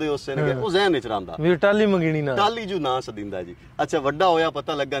ਕੇ ਸਮਝਦੇ ਉਸੇ ਨੇ ਗਏ ਉਹ ਜ਼ਹਿਨ ਚ ਰਹਿੰਦਾ ਵੀ ਢਾਲੀ ਮੰਗੀਣੀ ਨਾ ਢਾਲੀ ਜੂ ਨਾਂ ਸਦਿੰਦਾ ਜੀ ਅੱਛਾ ਵੱਡਾ ਹੋਇਆ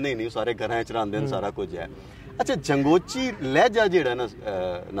ਪਤਾ ਲੱਗਾ ਨਹੀਂ ਸਾਰੇ ਘਰਾਂ ਚ ਰਹਿੰਦੇ ਨੇ ਸਾਰਾ ਕੁਝ ਹੈ ਅੱਛਾ ਜੰਗੋਚੀ ਲਹਿਜਾ ਜਿਹੜਾ ਨਾ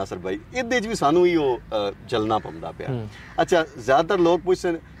ਨਾਸਰ ਭਾਈ ਇਹਦੇ ਚ ਵੀ ਸਾਨੂੰ ਹੀ ਉਹ ਚੱਲਣਾ ਪੈਂਦਾ ਪਿਆ ਅੱਛਾ ਜ਼ਿਆਦਾਤਰ ਲੋਕ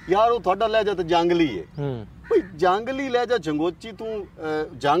ਪੁੱਛਦੇ ਯਾਰ ਉਹ ਤੁਹਾਡਾ ਲਹਿਜਾ ਤਾਂ ਜੰਗਲੀ ਹੈ ਭਾਈ ਜੰਗਲੀ ਲਹਿਜਾ ਜੰਗੋਚੀ ਤੂੰ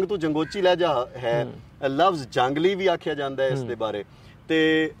ਜੰਗ ਤੋਂ ਜੰਗੋਚੀ ਲਹਿਜਾ ਹੈ ਲਫ਼ਜ਼ ਜੰਗਲੀ ਵੀ ਆਖਿਆ ਜਾਂਦਾ ਹੈ ਇਸ ਦੇ ਬਾਰੇ ਤੇ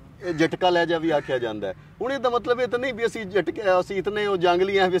ਜਟਕਾ ਲਹਿਜਾ ਵੀ ਆਖਿਆ ਜਾਂਦਾ ਹੈ ਹੁਣ ਇਹਦਾ ਮਤਲਬ ਇਹ ਤਾਂ ਨਹੀਂ ਵੀ ਅਸੀਂ ਅਸੀਂ ਇਤਨੇ ਉਹ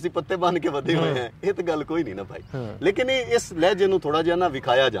ਜੰਗਲੀ ਆ ਵੀ ਅਸੀਂ ਪੱਤੇ ਬੰਨ ਕੇ ਵਧੇ ਹੋਏ ਹਾਂ ਇਹ ਤਾਂ ਗੱਲ ਕੋਈ ਨਹੀਂ ਨਾ ਭਾਈ ਲੇਕਿਨ ਇਹ ਇਸ ਲਹਿਜੇ ਨੂੰ ਥੋੜਾ ਜਿਹਾ ਨਾ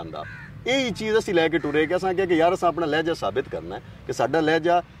ਵਿਖਾਇਆ ਜਾਂਦਾ ਇਹ ਚੀਜ਼ ਅਸੀਂ ਲੈ ਕੇ ਟੁਰੇ ਕਿ ਅਸਾਂ ਕਿ ਯਾਰ ਅਸਾਂ ਆਪਣਾ ਲਹਿਜਾ ਸਾਬਿਤ ਕਰਨਾ ਹੈ ਕਿ ਸਾਡਾ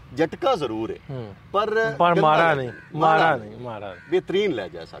ਲਹਿਜਾ ਜਟਕਾ ਜ਼ਰੂਰ ਹੈ ਪਰ ਮਾੜਾ ਨਹੀਂ ਬਿਹਤਰੀਨ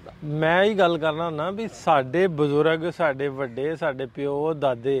ਲਹਿਜਾ ਸਾਡਾ ਮੈਂ ਹੀ ਗੱਲ ਕਰਨਾ ਹੁੰਦਾ ਵੀ ਸਾਡੇ ਬਜ਼ੁਰਗ ਸਾਡੇ ਵੱਡੇ ਸਾਡੇ ਪਿਓ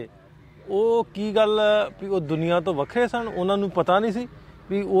ਦਾਦੇ ਉਹ ਕੀ ਗੱਲ ਵੀ ਉਹ ਦੁਨੀਆ ਤੋਂ ਵੱਖਰੇ ਸਨ ਉਹਨਾਂ ਨੂੰ ਪਤਾ ਨਹੀਂ ਸੀ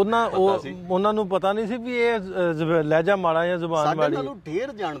ਵੀ ਉਹਨਾਂ ਨੂੰ ਪਤਾ ਨਹੀਂ ਸੀ ਵੀ ਇਹ ਲਹਿਜਾ ਮਾੜਾ ਜਾਂ ਜ਼ੁਬਾਨ ਮਾੜੀ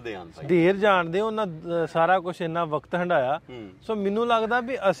ਢੇਰ ਜਾਣਦੇ ਉਹਨਾਂ ਸਾਰਾ ਕੁਝ ਇੰਨਾ ਵਕਤ ਹੰਡਾਇਆ ਸੋ ਮੈਨੂੰ ਲੱਗਦਾ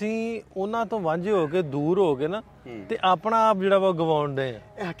ਵੀ ਅਸੀਂ ਉਹਨਾਂ ਤੋਂ ਵਾਂਝੇ ਹੋ ਕੇ ਦੂਰ ਹੋ ਕੇ ਨਾ ਤੇ ਆਪਣਾ ਆਪ ਜਿਹੜਾ ਵਾ ਗਵਾਉਂਦੇ ਆ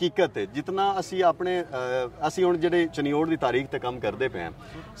ਇਹ ਹਕੀਕਤ ਹੈ ਜਿਤਨਾ ਅਸੀਂ ਆਪਣੇ ਅਸੀਂ ਹੁਣ ਜਿਹੜੇ ਚਨੀਓਟ ਦੀ ਤਾਰੀਖ ਤੇ ਕੰਮ ਕਰਦੇ ਪਏ ਹਾਂ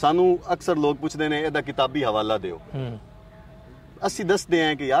ਸਾਨੂੰ ਅਕਸਰ ਲੋਕ ਪੁੱਛਦੇ ਨੇ ਇਹਦਾ ਕਿਤਾਬੀ ਹਵਾਲਾ ਦਿਓ ਅਸੀਂ ਦੱਸਦੇ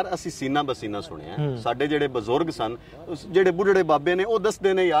ਹਾਂ ਕਿ ਯਾਰ ਅਸੀਂ ਸੀਨਾ ਬਸੀਨਾ ਸੁਣਿਆ ਸਾਡੇ ਜਿਹੜੇ ਬਜ਼ੁਰਗ ਸਨ ਜਿਹੜੇ ਬੁੱਢੜੇ ਬਾਬੇ ਨੇ ਉਹ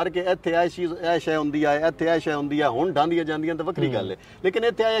ਦੱਸਦੇ ਨੇ ਯਾਰ ਕਿ ਇੱਥੇ ਇਹ ਸ਼ੈ ਹੁੰਦੀ ਆ ਇੱਥੇ ਇਹ ਸ਼ੈ ਹੁੰਦੀ ਆ ਹੁਣ ਢਾਂਦੀਆਂ ਜਾਂਦੀਆਂ ਤਾਂ ਵੱਖਰੀ ਗੱਲ ਹੈ ਲੇਕਿਨ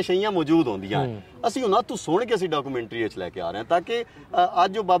ਇੱਥੇ ਇਹ ਸ਼ੈਆਂ ਮੌਜੂਦ ਹੁੰਦੀਆਂ ਅਸੀਂ ਉਹਨਾਂ ਤੋਂ ਸੁਣ ਕੇ ਅਸੀਂ ਡਾਕੂਮੈਂਟਰੀ ਵਿੱਚ ਲੈ ਕੇ ਆ ਰਹੇ ਹਾਂ ਤਾਂ ਕਿ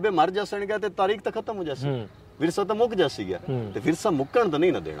ਅੱਜ ਉਹ ਬਾਬੇ ਮਰ ਜਾਣਗੇ ਤੇ ਤਾਰੀਖ ਤਾਂ ਖਤਮ ਹੋ ਜਾਸੀ ਵਿਰਸਾ ਤਾਂ ਮੁੱਕ ਜਾਸੀ ਗਿਆ ਤੇ ਵਿਰਸਾ ਮੁੱਕਣ ਤਾਂ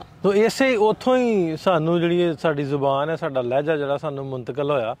ਨਹੀਂ ਨਾ ਦੇਣਾ ਤੋ ਇਸੇ ਉੱਥੋਂ ਹੀ ਸਾਨੂੰ ਜਿਹੜੀ ਸਾਡੀ ਜ਼ੁਬਾਨ ਹੈ ਸਾਡਾ ਲਹਿਜਾ ਜਿਹੜਾ ਸਾਨੂੰ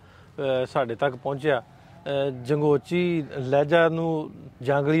ਮੁੰਤਕਲ ਹੋਇਆ ਸਾਡੇ ਤੱਕ ਪਹੁੰਚਿਆ ਜੰਗੋਚੀ ਲਹਿਜਾ ਨੂੰ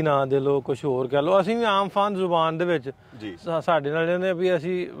ਜੰਗਲੀ ਨਾਂ ਦੇ ਲੋ ਕੁਝ ਹੋਰ ਕਹਿ ਲਓ ਅਸੀਂ ਵੀ ਆਮ ਫਾਨ ਜ਼ੁਬਾਨ ਦੇ ਵਿੱਚ ਸਾਡੇ ਨਾਲ ਕਹਿੰਦੇ ਵੀ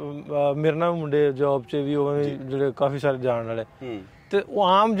ਅਸੀਂ ਮੇਰੇ ਨਾਲ ਮੁੰਡੇ ਜੌਬ 'ਚ ਵੀ ਉਹ ਜਿਹੜੇ ਕਾਫੀ ਸਾਰੇ ਜਾਣ ਵਾਲੇ ਤੇ ਉਹ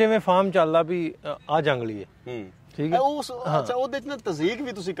ਆਮ ਜਿਵੇਂ ਫਾਰਮ ਚੱਲਦਾ ਵੀ ਆ ਜੰਗਲੀ ਹੈ ਠੀਕ ਹੈ ਅੱਛਾ ਉਹਦੇ ਚ ਨਾ ਤਜ਼ਦੀਕ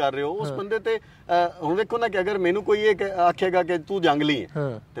ਵੀ ਤੁਸੀਂ ਕਰ ਰਹੇ ਹੋ ਉਸ ਬੰਦੇ ਤੇ ਹੁਣ ਵੇਖੋ ਨਾ ਕਿ ਅਗਰ ਮੈਨੂੰ ਕੋਈ ਇਹ ਆਖੇਗਾ ਕਿ ਤੂੰ ਜੰਗਲੀ ਹੈ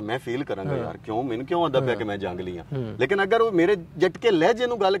ਤੇ ਮੈਂ ਫੀਲ ਕਰਾਂਗਾ ਯਾਰ ਕਿਉਂ ਮੈਨੂੰ ਕਿਉਂ ਆਂਦਾ ਪਿਆ ਕਿ ਮੈਂ ਜੰਗਲੀ ਹਾਂ ਲੇਕਿਨ ਅਗਰ ਉਹ ਮੇਰੇ ਜਟਕੇ ਲਹਿਜੇ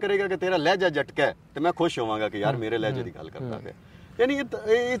ਨੂੰ ਗੱਲ ਕਰੇਗਾ ਕਿ ਤੇਰਾ ਲਹਿਜਾ ਜਟਕਾ ਹੈ ਤੇ ਮੈਂ ਖੁਸ਼ ਹੋਵਾਂਗਾ ਕਿ ਯਾਰ ਮੇਰੇ ਲਹਿਜੇ ਦੀ ਗੱਲ ਕਰਦਾ ਪਿਆ ਯਾਨੀ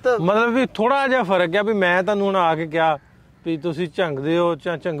ਇਹ ਤਾਂ ਮਤਲਬ ਵੀ ਥੋੜਾ ਜਿਹਾ ਫਰਕ ਹੈ ਵੀ ਮੈਂ ਤੁਹਾਨੂੰ ਹੁਣ ਆ ਕੇ ਕਿਹਾ ਵੀ ਤੁਸੀਂ ਝੰਗਦੇ ਹੋ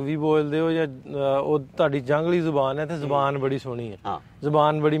ਜਾਂ ਝੰਗਵੀ ਬੋਲਦੇ ਹੋ ਜਾਂ ਉਹ ਤੁਹਾਡੀ ਜੰਗਲੀ ਜ਼ੁਬਾਨ ਹੈ ਤੇ ਜ਼ੁਬਾਨ ਬੜੀ ਸੋਹਣੀ ਹੈ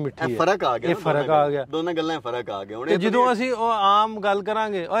ਜ਼ੁਬਾਨ ਬੜੀ ਮਿੱਠੀ ਹੈ ਫਰਕ ਆ ਗਿਆ ਇਹ ਫਰਕ ਆ ਗਿਆ ਦੋਨਾਂ ਗੱਲਾਂ ਫਰਕ ਆ ਗਿਆ ਹੁਣ ਜਦੋਂ ਅਸੀਂ ਉਹ ਆਮ ਗੱਲ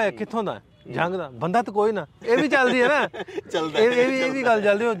ਕਰਾਂਗੇ ਓਏ ਕਿੱਥੋਂ ਦਾ ਜੰਗ ਦਾ ਬੰਦਾ ਤਾਂ ਕੋਈ ਨਾ ਇਹ ਵੀ ਚੱਲਦੀ ਹੈ ਨਾ ਇਹ ਵੀ ਗੱਲ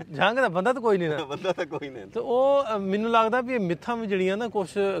ਚੱਲਦੀ ਉਹ ਜੰਗ ਦਾ ਬੰਦਾ ਤਾਂ ਕੋਈ ਨਹੀਂ ਨਾ ਬੰਦਾ ਤਾਂ ਕੋਈ ਨਹੀਂ ਤੇ ਉਹ ਮੈਨੂੰ ਲੱਗਦਾ ਵੀ ਇਹ ਮਿੱਥਾਂ ਵੀ ਜਿਹੜੀਆਂ ਨਾ ਕੁਝ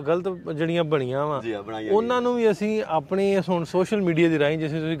ਗਲਤ ਜਿਹੜੀਆਂ ਬਣੀਆਂ ਵਾ ਉਹਨਾਂ ਨੂੰ ਵੀ ਅਸੀਂ ਆਪਣੀ ਹੁਣ ਸੋਸ਼ਲ ਮੀਡੀਆ ਦੀ ਰਾਹੀਂ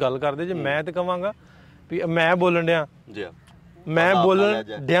ਜਿਵੇਂ ਤੁਸੀਂ ਗੱਲ ਕਰਦੇ ਜੇ ਮੈਂ ਤੇ ਕਵਾਂਗਾ ਵੀ ਮੈਂ ਬੋਲਣ ਡਿਆ ਮੈਂ ਬੋਲਣ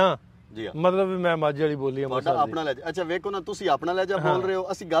ਡਿਆ ਮਤਲਬ ਵੀ ਮੈਂ ਮਾਝੇ ਵਾਲੀ ਬੋਲੀ ਆਪਣਾ ਲਹਿਜਾ ਅੱਛਾ ਵੇਖੋ ਨਾ ਤੁਸੀਂ ਆਪਣਾ ਲਹਿਜਾ ਬੋਲ ਰਹੇ ਹੋ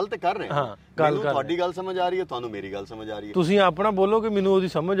ਅਸੀਂ ਗੱਲ ਤੇ ਕਰ ਰਹੇ ਹਾਂ ਮੈਨੂੰ ਤੁਹਾਡੀ ਗੱਲ ਸਮਝ ਆ ਰਹੀ ਹੈ ਤੁਹਾਨੂੰ ਮੇਰੀ ਗੱਲ ਸਮਝ ਆ ਰਹੀ ਹੈ ਤੁਸੀਂ ਆਪਣਾ ਬੋਲੋਗੇ ਮੈਨੂੰ ਉਹਦੀ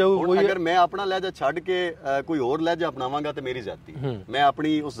ਸਮਝ ਆਊਗੀ ਕੋਈ ਅਗਰ ਮੈਂ ਆਪਣਾ ਲਹਿਜਾ ਛੱਡ ਕੇ ਕੋਈ ਹੋਰ ਲਹਿਜਾ ਅਪਣਾਵਾਂਗਾ ਤੇ ਮੇਰੀ ਜ਼ਿਆਦਤੀ ਮੈਂ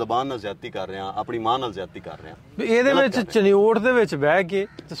ਆਪਣੀ ਉਸ ਜ਼ਬਾਨ ਨਾਲ ਜ਼ਿਆਦਤੀ ਕਰ ਰਿਹਾ ਆਪਣੀ ਮਾਂ ਨਾਲ ਜ਼ਿਆਦਤੀ ਕਰ ਰਿਹਾ ਇਹਦੇ ਵਿੱਚ ਚਨੀਓਟ ਦੇ ਵਿੱਚ ਬਹਿ ਕੇ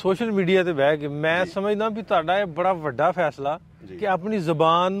ਤੇ ਸੋਸ਼ਲ ਮੀਡੀਆ ਤੇ ਬਹਿ ਕੇ ਮੈਂ ਸਮਝਦਾ ਵੀ ਤੁਹਾਡਾ ਇਹ ਬੜਾ ਵੱਡਾ ਫੈਸਲਾ ਕਿ ਆਪਣੀ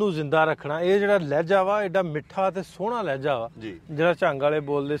ਜ਼ਬਾਨ ਨੂੰ ਜ਼ਿੰਦਾ ਰੱਖਣਾ ਇਹ ਜਿਹੜਾ ਲਹਿਜਾ ਵਾ ਐਡਾ ਮਿੱਠਾ ਤੇ ਸੋਹਣਾ ਲਹਿਜਾ ਵਾ ਜਿਹੜਾ ਝੰਗ ਵਾਲੇ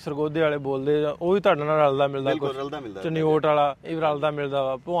ਬੋਲਦੇ ਸਰਗੋਧੇ ਵਾਲੇ ਬੋਲਦੇ ਉਹ ਵੀ ਤੁਹਾਡੇ ਨਾਲ ਰਲਦਾ ਮਿਲਦਾ ਚਨੀਓਟ ਵਾਲਾ ਇਹ ਰਲਦਾ ਮਿਲਦਾ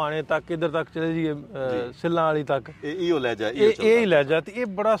ਵਾ ਭਵਾਨੇ ਤੱਕ ਇੱਧਰ ਤੱਕ ਚਲੇ ਜਾਈਏ ਸਿੱਲਾਂ ਵਾਲੀ ਤੱਕ ਇਹੋ ਲਹਿਜਾ ਇਹ ਹੀ ਲਹਿਜਾ ਤੇ ਇਹ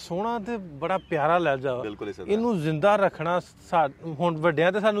ਬੜਾ ਸੋਹਣਾ ਤੇ ਬੜਾ ਪਿਆਰਾ ਲਹਿਜਾ ਵਾ ਇਹਨੂੰ ਜ਼ਿੰਦਾ ਰੱਖਣਾ ਹੁਣ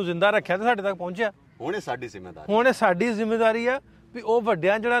ਵੱਡਿਆਂ ਤੇ ਸਾਨੂੰ ਜ਼ਿੰਦਾ ਰੱਖਿਆ ਤੇ ਸਾਡੇ ਤੱਕ ਪਹੁੰਚਿਆ ਹੁਣ ਇਹ ਸਾਡੀ ਜ਼ਿੰਮੇਵਾਰੀ ਆ ਵੀ ਉਹ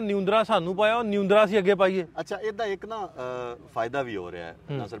ਵੱਡਿਆਂ ਜਿਹੜਾ ਨਿਉਂਦਰਾ ਸਾਨੂੰ ਪਾਇਆ ਉਹ ਨਿਉਂਦਰਾ ਅਸੀਂ ਅੱਗੇ ਪਾਈਏ ਅੱਛਾ ਇਹਦਾ ਇੱਕ ਨਾ ਫਾਇਦਾ ਵੀ ਹੋ ਰਿਹਾ ਹੈ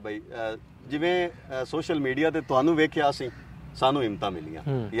ਨਾਸਰ ਭਾਈ ਜਿਵੇਂ ਸੋਸ਼ਲ ਮੀਡੀਆ ਤੇ ਤੁਹਾਨੂੰ ਵੇਖਿਆ ਅਸੀਂ ਸਾਨੂੰ ਹਿੰਮਤਾਂ ਮਿਲੀਆਂ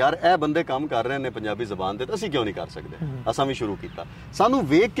ਯਾਰ ਇਹ ਬੰਦੇ ਕੰਮ ਕਰ ਰਹੇ ਨੇ ਪੰਜਾਬੀ ਜ਼ਬਾਨ ਤੇ ਅਸੀਂ ਕਿਉਂ ਨਹੀਂ ਕਰ ਸਕਦੇ ਅਸਾਂ ਵੀ ਸ਼ੁਰੂ ਕੀਤਾ ਸਾਨੂੰ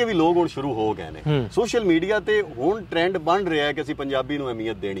ਵੇਖ ਕੇ ਵੀ ਲੋਕ ਹੁਣ ਸ਼ੁਰੂ ਹੋ ਗਏ ਨੇ ਸੋਸ਼ਲ ਮੀਡੀਆ ਤੇ ਹੁਣ ਟ੍ਰੈਂਡ ਬਣ ਰਿਹਾ ਹੈ ਕਿ ਅਸੀਂ ਪੰਜਾਬੀ ਨੂੰ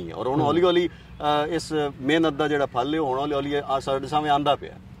ਅਹਿਮੀਅਤ ਦੇਣੀ ਹੈ ਔਰ ਹੁਣ ਹੌਲੀ ਹੌਲੀ ਇਸ ਮਿਹਨਤ ਦਾ ਜਿਹੜਾ ਫਲ ਹੈ ਹੁਣ ਹੌਲੀ ਹੌਲੀ ਸਾਡੇ ਸਾਹਮਣੇ ਆਂਦਾ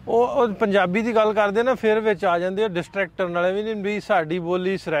ਪਿਆ ਉਹ ਪੰਜਾਬੀ ਦੀ ਗੱਲ ਕਰਦੇ ਨਾ ਫਿਰ ਵਿੱਚ ਆ ਜਾਂਦੇ ਆ ਡਿਸਟਰੈਕਟਰ ਨਾਲੇ ਵੀ ਨਹੀਂ ਵੀ ਸਾਡੀ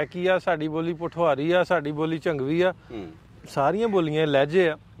ਬੋਲੀ ਸਰਾਇਕੀ ਆ ਸਾਡੀ ਬੋਲੀ ਪਠਵਾਰੀ ਆ ਸਾਡੀ ਬੋਲੀ ਝੰਗਵੀ ਆ ਸਾਰੀਆਂ ਬੋਲੀਆਂ ਲਹਿਜੇ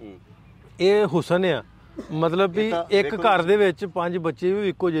ਆ ਇਹ ਹੁਸਨ ਆ ਮਤਲਬ ਵੀ ਇੱਕ ਘਰ ਦੇ ਵਿੱਚ 5 ਬੱਚੇ ਵੀ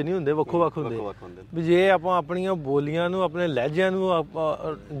ਇੱਕੋ ਜਿਹੇ ਨਹੀਂ ਹੁੰਦੇ ਵੱਖੋ ਵੱਖ ਹੁੰਦੇ ਵੀ ਜੇ ਆਪਾਂ ਆਪਣੀਆਂ ਬੋਲੀਆਂ ਨੂੰ ਆਪਣੇ ਲਹਿਜਿਆਂ ਨੂੰ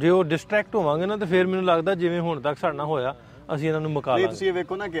ਜੇ ਉਹ ਡਿਸਟਰੈਕਟ ਹੋਵਾਂਗੇ ਨਾ ਤੇ ਫਿਰ ਮੈਨੂੰ ਲੱਗਦਾ ਜਿਵੇਂ ਹੁਣ ਤੱਕ ਸਾਡੇ ਨਾਲ ਹੋਇਆ ਅਸੀਂ ਇਹਨਾਂ ਨੂੰ ਮੁਕਾ ਨਹੀਂ ਲਾਂਗੇ। ਤੁਸੀਂ ਇਹ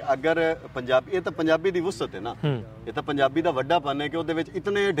ਵੇਖੋ ਨਾ ਕਿ ਅਗਰ ਪੰਜਾਬੀ, ਇਹ ਤਾਂ ਪੰਜਾਬੀ ਦੀ ਵੁਸਤ ਹੈ ਨਾ, ਇਹ ਤਾਂ ਪੰਜਾਬੀ ਦਾ ਵੱਡਾਪਨ ਹੈ ਕਿ ਉਹਦੇ ਵਿੱਚ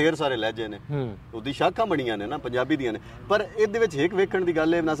ਇਤਨੇ ਢੇਰ ਸਾਰੇ ਲਹਿਜੇ ਨੇ, ਉਹਦੀ ਸ਼ਾਖਾਂ ਬਣੀਆਂ ਨੇ ਨਾ ਪੰਜਾਬੀ ਦੀਆਂ ਨੇ। ਪਰ ਇਹਦੇ ਵਿੱਚ ਇੱਕ ਵੇਖਣ ਦੀ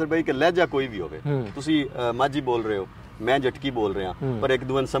ਗੱਲ ਹੈ ਨਾਸਰ ਭਾਈ ਕਿ ਲਹਿਜਾ ਕੋਈ ਵੀ ਹੋਵੇ, ਤੁਸੀਂ ਮਾਝੀ ਬੋਲ ਰਹੇ ਹੋ, ਮੈਂ ਜਟਕੀ ਬੋਲ ਰਿਹਾ, ਪਰ ਇੱਕ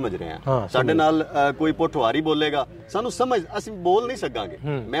ਦੂਜੇ ਨੂੰ ਸਮਝ ਰਹੇ ਹਾਂ। ਸਾਡੇ ਨਾਲ ਕੋਈ ਪੋਠਵਾਰੀ ਬੋਲੇਗਾ, ਸਾਨੂੰ ਸਮਝ, ਅਸੀਂ ਬੋਲ ਨਹੀਂ ਸਕਾਂਗੇ।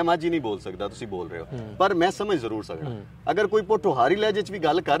 ਮੈਂ ਮਾਝੀ ਨਹੀਂ ਬੋਲ ਸਕਦਾ, ਤੁਸੀਂ ਬੋਲ ਰਹੇ ਹੋ, ਪਰ ਮੈਂ ਸਮਝ ਜ਼ਰੂਰ ਸਕਦਾ। ਅਗਰ ਕੋਈ ਪੋਠਵਾਰੀ ਲਹਿਜੇ 'ਚ ਵੀ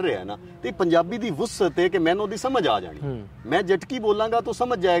ਗੱਲ ਕਰ ਰਿਹਾ ਨਾ ਤੇ ਪੰਜਾਬੀ ਦੀ ਵੁਸਤ ਹੈ ਕਿ ਮੈਨੂੰ ਉਹਦੀ ਸਮਝ ਆ ਜਾਣੀ। ਮੈਂ ਜਟਕੀ ਬੋਲਾਂਗਾ ਤਾਂ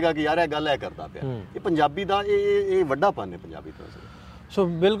ਸਮਝ ਜਾਏਗਾ ਕਿ ਯਾਰ ਇਹ ਗੱਲ ਇਹ ਕਰਦਾ ਪਿਆ। ਇਹ ਪੰਜਾਬੀ ਦਾ ਇਹ ਵੱਡਾਪਨ ਹੈ ਪੰਜਾਬੀ ਤੋਂ। ਸੋ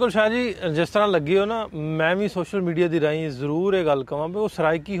ਬਿਲਕੁਲ ਸ਼ਾਹ ਜੀ, ਜਿਸ ਤਰ੍ਹਾਂ ਲੱਗੀ ਹੋ ਨਾ, ਮੈਂ ਵੀ ਸੋਸ਼ਲ ਮੀਡੀਆ ਦੀ ਰਾਹੀਂ ਜ਼ਰੂਰ ਇਹ ਗੱਲ ਕਹਾਂ ਵੀ ਉਹ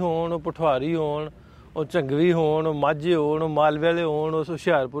ਸਰਾਇਕੀ ਹੋਣ, ਉਹ ਪਠਵਾਰੀ ਹੋਣ, ਉਹ ਝੰਗਵੀ ਹੋਣ, ਉਹ ਮਾਝੇ ਹੋਣ, ਉਹ ਮਾਲਵੇ ਵਾਲੇ ਹੋਣ, ਉਹ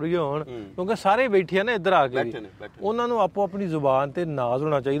ਹੁਸ਼ਿਆਰਪੁਰੀ ਹੋਣ, ਕਿਉਂਕਿ ਸਾਰੇ ਬੈਠੇ ਆ ਨਾ ਇੱਧਰ ਆ ਕੇ, ਉਹਨਾਂ ਨੂੰ ਆਪੋ ਆਪਣੀ ਜ਼ੁਬਾਨ ਤੇ ਨਾਜ਼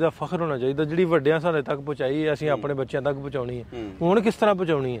ਹੋਣਾ ਚਾਹੀਦਾ, ਫਖਰ ਹੋਣਾ ਚਾਹੀਦਾ। ਜਿਹੜੀ ਵੱਡਿਆਂ ਸਾਡੇ ਤੱਕ ਪਹੁੰਚਾਈ ਹੈ, ਅਸੀਂ ਆਪਣੇ ਬੱਚਿਆਂ ਤੱਕ ਪਹੁੰਚਾਉਣੀ ਹੈ। ਹੁਣ ਕਿਸ ਤਰ੍ਹਾਂ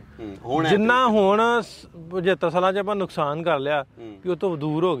ਪਹੁੰਚਾਉਣੀ ਹੈ? ਜਿੰਨਾ ਹੁਣ 75 ਸਾਲਾਂ 'ਚ ਆਪਾਂ ਨੁਕਸਾਨ ਕਰ ਲਿਆ ਵੀ ਉਹ ਤੋਂ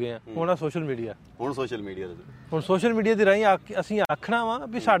ਦੂਰ ਹੋ ਗਏ ਆ, ਹੁਣ ਸੋਸ਼ਲ ਮੀਡੀਆ, ਹੁਣ ਸੋਸ਼ਲ ਮੀਡੀਆ ਦੀ ਰਾਹੀਂ ਅਸੀਂ ਆਖਣਾ ਵਾ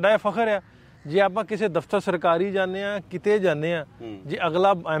ਵੀ ਸਾਡਾ ਇਹ ਫਖਰ ਆ। ਜੇ ਆਪਾਂ ਕਿਸੇ ਦਫ਼ਤਰ ਸਰਕਾਰੀ ਜਾਂਦੇ ਆ, ਕਿਤੇ ਜਾਂਦੇ ਆ, ਜੇ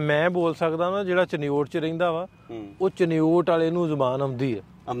ਅਗਲਾ ਮੈਂ ਬੋਲ ਸਕਦਾ ਨਾ ਜਿਹੜਾ ਚਨਿਓਟ 'ਚ ਰਹਿੰਦਾ ਵਾ, ਉਹ ਚਨਿਓਟ ਵਾਲੇ ਨੂੰ ਜ਼ੁਬਾਨ ਆਉਂਦੀ ਹੈ,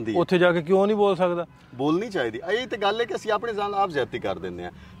 ਉੱਥੇ ਜਾ ਕੇ ਕਿਉਂ ਨਹੀਂ ਬੋਲ ਸਕਦਾ? ਬੋਲਣੀ ਚਾਹੀਦੀ। ਇਹ ਤੇ ਗੱਲ ਹੈ ਕਿ ਅਸੀਂ ਆਪਣੇ ਜਾਨ ਆਪ ਜ਼ਿਆਦਤੀ ਕਰ ਦਿੰਦੇ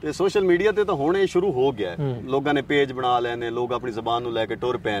ਆ। ਤੇ ਸੋਸ਼ਲ ਮੀਡੀਆ ਤੇ ਤਾਂ ਹੁਣ ਇਹ ਸ਼ੁਰੂ ਹੋ ਗਿਆ, ਲੋਕਾਂ ਨੇ ਪੇਜ ਬਣਾ ਲਏ ਨੇ, ਲੋਕ ਆਪਣੀ ਜ਼ਬਾਨ ਨੂੰ ਲੈ ਕੇ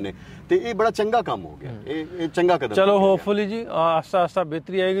ਟੁਰ ਪਏ ਨੇ, ਤੇ ਇਹ ਬੜਾ ਚੰਗਾ ਕੰਮ ਹੋ ਗਿਆ। ਇਹ ਚੰਗਾ ਕਦਮ। ਚਲੋ ਹੋਪਫੁਲੀ ਜੀ ਆਸਤਾ ਆਸਤਾ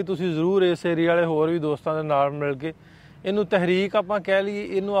ਬਿਹਤਰੀ ਆਏਗੀ। ਤੁਸੀਂ ਜ਼ਰੂਰ ਇਸ ਏਰੀਆ ਵਾਲੇ ਹੋਰ ਵੀ ਦੋਸਤਾਂ ਦੇ ਨਾਲ ਮਿਲ ਕੇ ਇਹਨੂੰ ਤਹਿਰੀਕ ਆਪਾਂ ਕਹਿ ਲਈਏ,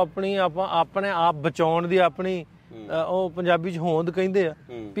 ਇਹਨੂੰ ਆਪਾਂ ਆਪਣੇ ਆਪ ਬਚਾਉਣ ਦੀ ਆਪਣੀ ਉਹ ਪੰਜਾਬੀ 'ਚ ਹੋਂਦ ਕਹਿੰਦੇ ਆ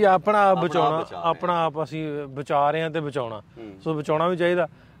ਵੀ ਆਪਣਾ ਆਪ ਬਚਾਉਣਾ, ਆਪਣਾ ਆਪ ਅਸੀਂ ਬਚਾ ਰਹੇ ਹਾਂ ਤੇ ਬਚਾਉਣਾ, ਸੋ ਬਚਾਉਣਾ ਵੀ ਚਾਹੀਦਾ।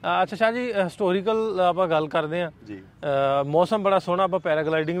 ਅੱਛਾ ਸ਼ਾਹ ਜੀ, ਹਿਸਟੋਰੀਕਲ ਆਪਾਂ ਗੱਲ ਕਰਦੇ ਹਾਂ। ਮੌਸਮ ਬੜਾ ਸੋਹਣਾ, ਆਪਾਂ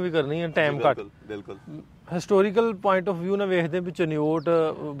ਪੈਰਾਗਲਾਈਡਿੰਗ ਵੀ ਕਰਨੀ ਹੈ, ਟਾਈਮ ਘੱਟ। ਬਿਲਕੁਲ ਹਿਸਟੋਰੀਕਲ ਪੁਆਇੰਟ ਆਫ ਵਿਊ ਨਾਲ ਵੇਖਦੇ ਵੀ ਚਨਿਓਟ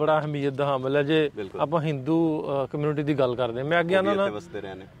ਬੜਾ ਅਹਿਮੀਅਤ ਦਾ ਹਾਮਲ ਹੈ। ਜੇ ਆਪਾਂ ਹਿੰਦੂ ਕਮਿਊਨਿਟੀ ਦੀ ਗੱਲ ਕਰਦੇ ਹਾਂ, ਮੈਂ ਅੱਗੇ ਆਉਂਦਾ ਨਾ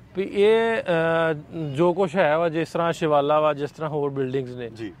ਵੀ ਇਹ ਜੋ ਕੁਛ ਹੈ ਵਾ, ਜਿਸ ਤਰ੍ਹਾਂ ਸ਼ਿਵਾਲਾ ਵਾ, ਜਿਸ ਤਰ੍ਹਾਂ ਹੋਰ ਬਿਲਡਿੰਗਸ ਨੇ,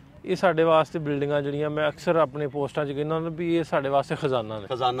 ਇਹ ਸਾਡੇ ਵਾਸਤੇ ਬਿਲਡਿੰਗਾਂ ਜਿਹੜੀਆਂ ਮੈਂ ਅਕਸਰ ਆਪਣੇ ਪੋਸਟਾਂ 'ਚ ਕਹਿੰਦਾ ਵੀ ਇਹ ਸਾਡੇ ਵਾਸਤੇ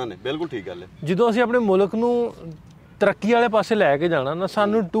ਖਜ਼ਾਨਾ ਨੇ। ਬਿਲਕੁਲ ਠੀਕ ਗੱਲ ਹੈ। ਜਦੋਂ ਅਸੀਂ ਆਪਣੇ ਮੁਲਕ ਨੂੰ ਤਰੱਕੀ ਵਾਲੇ ਪਾਸੇ ਲੈ ਕੇ ਜਾਣਾ ਨਾ,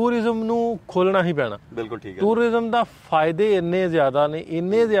 ਸਾਨੂੰ ਟੂਰਿਜ਼ਮ ਨੂੰ ਖੋਲਣਾ ਹੀ ਪੈਣਾ। ਬਿਲਕੁਲ ਠੀਕ ਹੈ। ਟੂਰਿਜ਼ਮ ਦਾ ਫਾਇਦੇ ਇੰਨੇ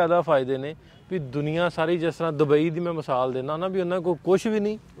ਜ਼ਿਆਦਾ ਫਾਇਦੇ ਨੇ ਵੀ ਦੁਨੀਆ ਸਾਰੀ, ਜਿਸ ਤਰ੍ਹਾਂ ਦੁਬਈ ਦੀ ਮੈਂ ਮਿਸਾਲ ਦੇਣਾ ਨਾ, ਵੀ ਉਹਨਾਂ ਕੋਲ ਕੁਝ ਵੀ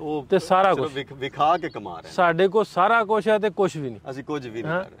ਨਹੀਂ ਤੇ ਸਾਰਾ ਕੁਝ ਵਿਖਾ ਕੇ ਕਮਾ ਰਹੇ। ਸਾਡੇ ਕੋਲ ਸਾਰਾ ਕੁਝ ਹੈ ਤੇ ਕੁਝ ਵੀ ਨਹੀਂ, ਅਸੀਂ ਕੁਝ ਵੀ ਨਹੀਂ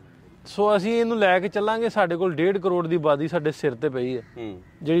ਕਰ ਰਹੇ। ਸੋ ਅਸੀਂ ਇਹਨੂੰ ਲੈ ਕੇ ਚੱਲਾਂਗੇ। ਸਾਡੇ ਕੋਲ 1.5 ਕਰੋੜ ਦੀ ਆਬਾਦੀ ਸਾਡੇ ਸਿਰ ਤੇ ਪਈ ਹੈ,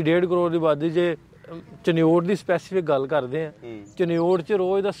 ਜਿਹੜੀ 1.5 ਕਰੋੜ ਦੀ ਆਬਾਦੀ। ਜੇ ਚਨਿਓਟ ਦੀ ਸਪੈਸੀਫਿਕ ਗੱਲ ਕਰਦੇ ਆ, ਚਨਿਓਟ 'ਚ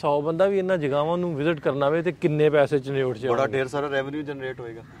ਰੋਜ਼ ਦਾ 100 ਬੰਦਾ ਵੀ ਇਹਨਾਂ ਜਗ੍ਹਾਵਾਂ ਨੂੰ ਵਿਜ਼ਿਟ ਕਰਨਾ ਵੇ ਤੇ ਕਿੰਨੇ ਪੈਸੇ ਚਨਿਓਟ 'ਚ ਬੜਾ ਢੇਰ ਸਾਰਾ ਰੈਵਨਿਊ ਜਨਰੇਟ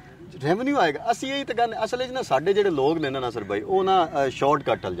ਹੋਏਗਾ। ਰੈਵਨਿਊ ਆਏਗਾ। ਅਸੀਂ ਇਹੀ ਤਾਂ ਗੱਲ, ਅਸਲ 'ਚ ਨਾ ਸਾਡੇ ਜਿਹੜੇ ਲੋਕ ਨੇ ਨਾ ਨਾਸਰ ਭਾਈ, ਉਹ ਨਾ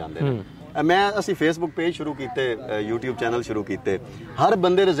ਸ਼ਾਰਟਕਟ ਹਲ ਜਾਂਦੇ ਨੇ। ਅਸੀਂ ਫੇਸਬੁੱਕ ਪੇਜ ਸ਼ੁਰੂ ਕੀਤੇ, YouTube ਚੈਨਲ ਸ਼ੁਰੂ ਕੀਤੇ, ਹਰ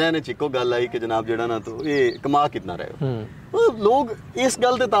ਬੰਦੇ ਦੇ ਜ਼ਹਿਨ 'ਚ ਇੱਕੋ ਗੱਲ ਆਈ ਕਿ ਜਨਾਬ ਜਿਹੜਾ ਨਾ ਤੂੰ ਇਹ ਕਮਾ ਕਿਤਨਾ ਰਹੇ ਹੋ। ਲੋਕ ਇਸ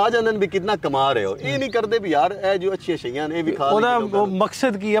ਗੱਲ ਤੇ ਤਾਂ ਆ ਜਾਂਦੇ ਨੇ ਵੀ ਕਿੰਨਾ ਕਮਾ ਰਹੇ ਹੋ, ਇਹ ਨਹੀਂ ਕਰਦੇ ਵੀ ਯਾਰ ਇਹ ਜੋ ਅੱਛੀਆਂ ਸ਼ਈਆਂ ਨੇ ਇਹ ਵੀ ਖਾ ਲਈਏ। ਉਹਦਾ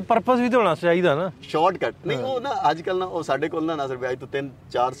ਮਕਸਦ ਕੀ ਹੈ, ਪਰਪਸ ਵੀ ਤਾਂ ਹੋਣਾ ਚਾਹੀਦਾ ਨਾ। ਸ਼ਾਰਟਕਟ ਨਹੀਂ, ਉਹ ਨਾ ਅੱਜ ਕੱਲ ਨਾ ਉਹ ਸਾਡੇ ਕੋਲ ਨਾ ਨਾਸਰ ਭਾਈ ਅੱਜ ਤੋਂ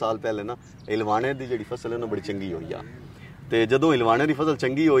 3-4 ਸਾਲ ਪਹਿਲੇ ਨਾ ਇਲਵਾਣੇ ਦੀ ਜਿਹੜੀ ਫਸਲ ਹੈ ਨਾ ਬੜੀ ਚੰਗੀ ਹੋਈ ਆ। ਤੇ ਜਦੋਂ ਇਲਵਾਣੇ ਦੀ ਫਸਲ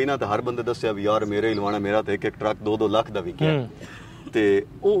ਚੰਗੀ ਹੋਈ ਨਾ ਤਾਂ ਹਰ ਬੰਦੇ ਦੱਸਿਆ ਵੀ ਯਾਰ ਮੇਰੇ ਇਲਵਾਣਾ, ਮੇਰਾ ਤਾਂ ਇੱਕ ਟਰੱਕ 2-2 ਲੱਖ ਦਾ ਵਿਕਿਆ। ਤੇ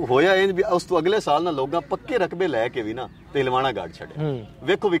ਉਹ ਹੋਇਆ ਇੰਜ ਵੀ ਉਸ ਤੋਂ ਅਗਲੇ ਸਾਲ ਨਾ ਲੋਕਾਂ ਪੱਕੇ ਰਕਬੇ ਲੈ ਕੇ ਵੀ ਨਾ ਤੇ ਇਲਵਾਣਾ ਗੱਡ ਛੱਡਿਆ।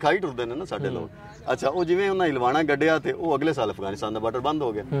 ਵੇਖੋ ਵਿਖਾਈ ਟੁਰਦੇ ਨੇ ਨਾ ਸਾਡੇ ਲੋਕ। ਅੱਛਾ, ਉਹ ਜਿਵੇਂ ਉਹਨਾਂ ਇਲਵਾਣਾ ਗੱਡਿਆ ਤੇ ਉਹ ਅਗਲੇ ਸਾਲ ਅਫਗਾਨਿਸਤਾਨ ਦਾ ਬਾਰਡਰ ਬੰਦ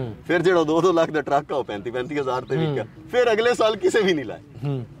ਹੋ ਗਿਆ। ਫਿਰ ਜਿਹੜਾ 2-2 ਲੱਖ ਦਾ ਟਰੱਕ ਆ ਉਹ 35-35 ਹਜ਼ਾਰ ਤੇ ਵਿਕਿਆ। ਫਿਰ ਅਗਲੇ ਸਾਲ ਕਿਸੇ ਵੀ ਨਹੀਂ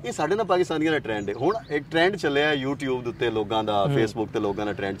ਲਾਏ। ਇਹ ਸਾਡੇ ਨਾਲ ਪਾਕਿਸਤਾਨੀਆਂ ਦਾ ਟ੍ਰੈਂਡ ਹੈ। ਹੁਣ ਇੱਕ ਟ੍ਰੈਂਡ ਚੱਲਿਆ YouTube ਦੇ ਉੱਤੇ ਲੋਕਾਂ ਦਾ, Facebook ਤੇ ਲੋਕਾਂ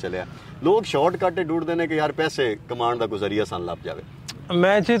ਦਾ ਟ੍ਰੈਂਡ ਚੱਲਿਆ। ਲੋਕ ਸ਼ਾਰਟਕਟ ਤੇ ਢੂੰਡਦੇ ਨੇ ਕਿ ਯਾਰ ਪੈਸੇ ਕਮਾਉਣ ਦਾ ਕੋਈ ਜ਼ਰੀਆ ਸਾਨੂੰ ਲੱਭ ਜਾਵੇ।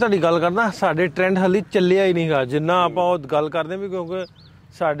 ਮੈਂ ਇੱਥੇ ਤੁਹਾਡੀ ਗੱਲ ਕਰਦਾ, ਸਾਡੇ ਟ੍ਰੈਂਡ ਹਾਲੇ ਚੱਲਿਆ ਹੀ ਨਹੀਂਗਾ ਜਿੰਨਾ ਆਪਾਂ ਉਹ ਗੱਲ ਕਰਦੇ ਵੀ, ਕਿਉਂਕਿ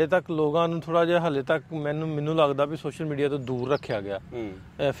ਸਾਡੇ ਤੱਕ ਲੋਕਾਂ ਨੂੰ ਥੋੜਾ ਜਿਹਾ ਹਾਲੇ ਤੱਕ ਮੈਨੂੰ ਲੱਗਦਾ ਵੀ ਸੋਸ਼ਲ ਮੀਡੀਆ ਤੋਂ ਦੂਰ ਰੱਖਿਆ ਗਿਆ।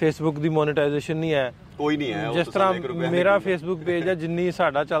 ਫੇਸਬੁੱਕ ਦੀ ਮੋਨੇਟਾਈਜੇਸ਼ਨ ਨਹੀਂ ਹੈ, ਕੋਈ ਨਹੀਂ ਹੈ। ਜਿਸ ਤਰ੍ਹਾਂ ਮੇਰਾ ਫੇਸਬੁੱਕ ਪੇਜ ਹੈ, ਜਿੰਨੀ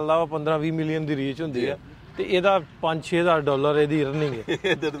ਸਾਡਾ ਚੱਲਦਾ ਵਾ 15-20 ਮਿਲੀਅਨ ਦੀ ਰੀਚ ਹੁੰਦੀ ਹੈ ਤੇ ਇਹਦਾ $5-6,000 ਇਹਦੀ ਅਰਨਿੰਗ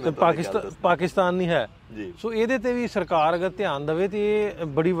ਹੈ ਤੇ ਪਾਕਿਸਤਾਨ ਨਹੀਂ ਹੈ। ਸੋ ਇਹਦੇ ਤੇ ਵੀ ਸਰਕਾਰ ਅਗਰ ਧਿਆਨ ਦੇਵੇ ਤੇ ਇਹ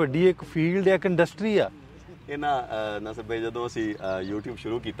ਬੜੀ ਵੱਡੀ ਇੱਕ ਫੀਲਡ ਹੈ, ਇੱਕ ਇੰਡਸਟਰੀ ਆ। ਇਹ ਨਾ ਨਾਸਰ ਭਾਈ ਜਦੋਂ ਅਸੀਂ YouTube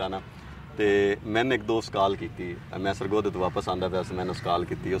ਸ਼ੁਰੂ ਕੀਤਾ ਨਾ ਤੇ मैंने एक दोस्त कॉल की, मैं सरगोदे तो वापस आंदा पिया सी, मैंने उस कॉल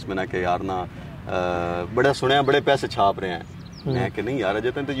की, उसमें ना कि यार ना बड़ा सुनिया बड़े पैसे छाप रहे हैं। मैं कि नहीं यार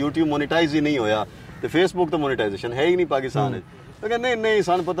अजे तो YouTube मोनेटाइज ही नहीं होया तो फेसबुक तो मोनेटाइजेशन है ही नहीं पाकिस्तान। तो कहते नहीं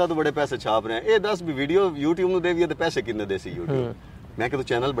सानू पता तो बड़े पैसे छाप रहे हैं। ये दस भी वीडियो YouTube ਨੂੰ ਦੇਵੀਏ ਤੇ ਪੈਸੇ ਕਿੰਨੇ ਦੇ ਸੀ YouTube। मैं कि तू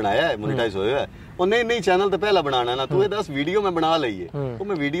चैनल बनाया है, मोनेटाइज होया है? और नहीं चैनल तो पहला बनाना ना, तू ये 10 वीडियो में बना लईए, वो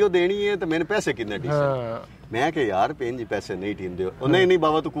मैं वीडियो देनी है तो मैंने पैसे कितने दी। ਮੈਂ ਕਿ ਯਾਰ ਇੰਜ ਪੈਸੇ ਨਹੀਂ ਢੀਂਦੇ ਹੋ। ਨਹੀਂ ਨਹੀਂ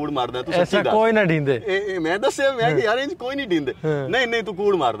ਬਾਬਾ ਤੂੰ ਕੂੜ ਮਾਰਦਾ, ਤੂੰ ਸੱਚੀ ਦੱਸ ਕੋਈ ਨਾ ਢੀਂਦੇ। ਇਹ ਮੈਂ ਦੱਸਿਆ, ਮੈਂ ਕਿ ਯਾਰ ਇੰਜ ਕੋਈ ਨਹੀਂ ਢੀਂਦੇ। ਨਹੀਂ ਨਹੀਂ ਤੂੰ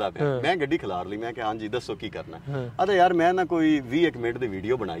ਕੂੜ ਮਾਰਦਾ ਪਿਆ। ਮੈਂ ਗੱਡੀ ਖਿਲਾਰ ਲਈ, ਮੈਂ ਕਿ ਹਾਂਜੀ ਦੱਸੋ ਕੀ ਕਰਨਾ। ਅਰੇ ਯਾਰ ਮੈਂ ਨਾ ਕੋਈ 20 ਮਿੰਟ ਦੀ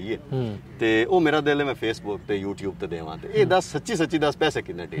ਵੀਡੀਓ ਬਣਾਈ ਹੈ ਤੇ ਉਹ ਮੇਰਾ ਦਿਲ ਹੈ ਮੈਂ ਫੇਸਬੁੱਕ ਤੇ YouTube ਤੇ ਦੇਵਾਂ, ਤੇ ਇਹ ਦੱਸ ਸੱਚੀ ਦੱਸ ਪੈਸੇ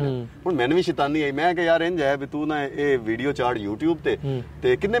ਕਿੰਨੇ ਢੀਂਦੇ। ਹੁਣ ਮੈਨੂੰ ਵੀ ਸ਼ੈਤਾਨੀ ਆਈ, ਮੈਂ ਕਿ ਯਾਰ ਇੰਜ ਹੈ ਵੀ ਤੂੰ ਨਾ ਇਹ ਵੀਡੀਓ ਚਾੜ YouTube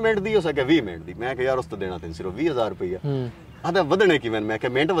ਤੇ ਕਿੰਨੇ ਮਿੰਟ ਦੀ ਹੋ ਸਕੇ 20 ਮਿੰਟ ਦੀ। ਮੈਂ ਕਿ ਯਾਰ ਉਸ ਤੋਂ ਦੇਣਾ ਤੈਨੂੰ ਸਿਰਫ 20,000 ਰੁਪਈਆ। ਆਂਦਾ ਵਧਣੇ ਕਿਵੇਂ? ਮੈਂ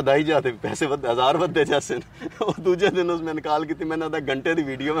ਕਿਹਾ ਮਿੰਟ ਵਧਾਈ ਜਾ ਤੇ ਪੈਸੇ 1000 ਵਧਦੇ ਜਾਸੇ। ਉਹ ਦੂਜੇ ਦਿਨ ਉਸ ਮੈਂ ਕਾਲ ਕੀਤੀ, ਮੈਂ ਉਹਦਾ ਘੰਟੇ ਦੀ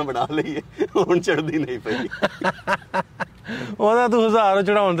ਵੀਡੀਓ ਮੈਂ ਬਣਾ ਲਈ ਹੈ, ਹੁਣ ਚੜਦੀ ਨਹੀਂ ਪਈ। ਉਹਦਾ ਤੂੰ 1000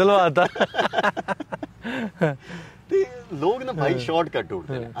 ਚੜਾਉਣ ਤੇ ਲਵਾਤਾ। ਤੇ ਲੋਕ ਨਾ ਭਾਈ ਸ਼ਾਰਟਕਟ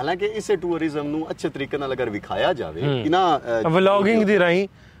ਢੂੰਡਦੇ ਨੇ। ਹਾਲਾਂਕਿ ਇਸੇ ਟੂਰਿਜ਼ਮ ਨੂੰ ਅੱਛੇ ਤਰੀਕੇ ਨਾਲ ਅਗਰ ਵਿਖਾਇਆ ਜਾਵੇ ਕਿ ਨਾ ਵਲੌਗਿੰਗ ਦੀ ਰਾਹੀਂ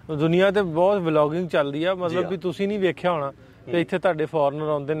ਦੁਨੀਆ ਤੇ ਬਹੁਤ ਵਲੌਗਿੰਗ ਚੱਲਦੀ ਆ, ਮਤਲਬ ਵੀ ਤੁਸੀਂ ਨਹੀਂ ਵੇਖਿਆ ਹੋਣਾ ਤੇ ਇੱਥੇ ਤੁਹਾਡੇ ਫੋਰਨਰ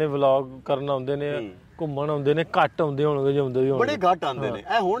ਆਉਂਦੇ ਨੇ, ਵਲੌਗ ਕਰਨ ਆਉਂਦੇ ਨੇ, ਘੁੰਮਣ ਆਉਂਦੇ ਨੇ, ਘੱਟ ਆਉਂਦੇ ਹੋਣਗੇ, ਜਾਂਦੇ ਵੀ ਹੋਣਗੇ, ਬੜੇ ਘੱਟ ਆਉਂਦੇ ਨੇ।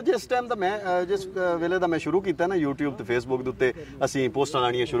 ਇਹ ਹੁਣ ਜਿਸ ਟਾਈਮ ਦਾ ਮੈਂ ਜਿਸ ਵੇਲੇ ਦਾ ਮੈਂ ਸ਼ੁਰੂ ਕੀਤਾ ਨਾ YouTube ਤੇ Facebook ਦੇ ਉੱਤੇ ਅਸੀਂ ਪੋਸਟਾਂ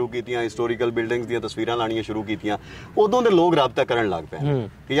ਲਾਣੀਆਂ ਸ਼ੁਰੂ ਕੀਤੀਆਂ, ਹਿਸਟੋਰੀਕਲ ਬਿਲਡਿੰਗਸ ਦੀਆਂ ਤਸਵੀਰਾਂ ਲਾਣੀਆਂ ਸ਼ੁਰੂ ਕੀਤੀਆਂ, ਉਦੋਂ ਦੇ ਲੋਕ ਰਾਬਤਾ ਕਰਨ ਲੱਗ ਪਏ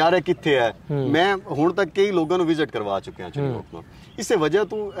ਕਿ ਯਾਰ ਇਹ ਕਿੱਥੇ ਹੈ। ਮੈਂ ਹੁਣ ਤੱਕ ਕਈ ਲੋਕਾਂ ਨੂੰ ਵਿਜ਼ਿਟ ਕਰਵਾ ਚੁੱਕਿਆ ਚਿਨੀਓਟ ਨੂੰ। ਇਸੇ ਵਜ੍ਹਾ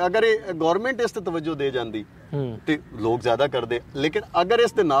ਤੋਂ ਅਗਰ ਇਹ ਗਵਰਨਮੈਂਟ ਇਸ ਤੇ ਤਵੱਜੋ ਦੇ ਜਾਂਦੀ ਤੇ ਲੋਕ ਜ਼ਿਆਦਾ ਕਰਦੇ, ਲੇਕਿਨ ਅਗਰ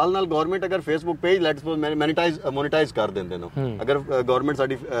ਇਸ ਦੇ ਨਾਲ ਨਾਲ ਗਵਰਨਮੈਂਟ ਅਗਰ ਫੇਸਬੁੱਕ ਪੇਜ ਲੈਟਸ ਮੋਨੀਟਾਈਜ਼ ਕਰ ਦਿੰਦੇ ਨੇ, ਅਗਰ ਗਵਰਨਮੈਂਟ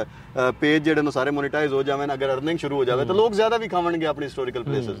ਸਾਡੀ ਪੇਜ ਜਿਹੜੇ ਨੇ ਸਾਰੇ ਮੋਨੀਟਾਈਜ਼ ਹੋ ਜਾਵੇ, ਅਗਰ ਅਰਨਿੰਗ ਸ਼ੁਰੂ ਹੋ ਜਾਵੇ ਤਾਂ ਲੋਕ ਜ਼ਿਆਦਾ ਵੀ ਖਾਵਣਗੇ ਆਪਣੀ ਹਿਸਟੋਰੀਕਲ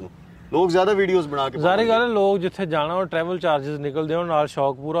ਪਲੇਸਿਸ ਨੂੰ, ਲੋਕ ਜ਼ਿਆਦਾ ਵੀਡੀਓਜ਼ ਬਣਾ ਕੇ। ਜ਼ਾਰੀ ਗੱਲ ਹੈ, ਲੋਕ ਜਿੱਥੇ ਜਾਣਾ ਉਹ ਟਰੈਵਲ ਚਾਰजेस ਨਿਕਲਦੇ ਹੋਣ, ਨਾਲ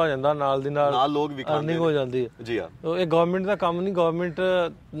ਸ਼ੌਕ ਪੂਰਾ ਹੋ ਜਾਂਦਾ, ਨਾਲ ਦੀ ਨਾਲ ਲੋਕ ਵੀ ਅਰਨਿੰਗ ਹੋ ਜਾਂਦੀ ਹੈ। ਜੀ ਹਾਂ, ਇਹ ਗਵਰਨਮੈਂਟ ਦਾ ਕੰਮ ਨਹੀਂ। ਗਵਰਨਮੈਂਟ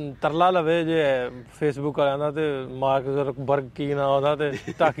ਤਰਲਾ ਲਵੇ ਜੇ ਫੇਸਬੁੱਕ ਵਾਲਿਆਂ ਦਾ ਤੇ ਮਾਰਕ ਜ਼ੁਕਰਬਰਗ ਕੀ ਨਾ ਉਹਦਾ ਤੇ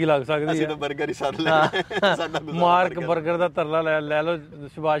ਟਾਕੀ ਲੱਗ ਸਕਦੀ ਹੈ। ਅਸੀਂ ਤਾਂ 버ਗਰ ਹੀ ਸਾਧ ਲੈ, ਸਾਡਾ ਮਾਰਕ 버ਗਰ ਦਾ ਤਰਲਾ ਲੈ ਲਓ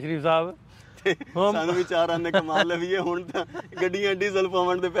ਸ਼ਬਾਸ਼ ਸ਼ਰੀਫ ਸਾਹਿਬ। ਸਾਨੂੰ ਵੀ 4 ਆਨੇ ਕਮਾ ਲਵੀਏ। ਹੁਣ ਤਾਂ ਗੱਡੀਆਂ ਡੀਜ਼ਲ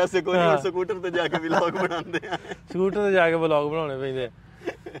ਪਾਉਣ ਦੇ ਪੈਸੇ ਕੋਈ ਨਹੀਂ, ਸਕੂਟਰ ਤੇ ਜਾ ਕੇ ਵਲੌਗ ਬਣਾਉਂਦੇ ਆ, ਸਕੂਟਰ ਤੇ ਜਾ ਕੇ ਵਲੌਗ ਬਣਾਉਣੇ ਪੈਂਦੇ।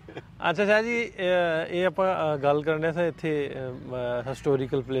 ਅੱਛਾ ਸ਼ਾਹ ਜੀ, ਇਹ ਆਪਾਂ ਗੱਲ ਕਰਨੇ ਸੀ ਇੱਥੇ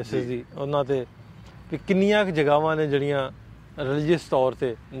ਹਿਸਟੋਰੀਕਲ ਪਲੇਸਿਸ ਦੀ, ਉਹਨਾਂ ਤੇ ਵੀ ਕਿੰਨੀਆਂ ਕੁ ਜਗ੍ਹਾਵਾਂ ਨੇ ਜਿਹੜੀਆਂ ਰਿਲੀਜੀਅਸ ਤੌਰ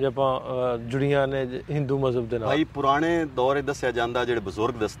ਤੇ ਜੇ ਆਪਾਂ ਜੁੜੀਆਂ ਨੇ ਹਿੰਦੂ ਮਜ਼ਹਬ ਦੇ ਨਾਲ। ਭਾਈ ਪੁਰਾਣੇ ਦੌਰ ਦੱਸਿਆ ਜਾਂਦਾ, ਜਿਹੜੇ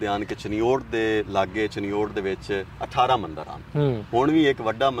ਬਜ਼ੁਰਗ ਦੱਸਦੇ ਹਨ ਕਿ ਚਨੀਓਟ ਦੇ ਲਾਗੇ, ਚਨੀਓਟ ਦੇ ਵਿੱਚ 18 ਮੰਦਿਰ ਹਨ। ਹੁਣ ਵੀ ਇੱਕ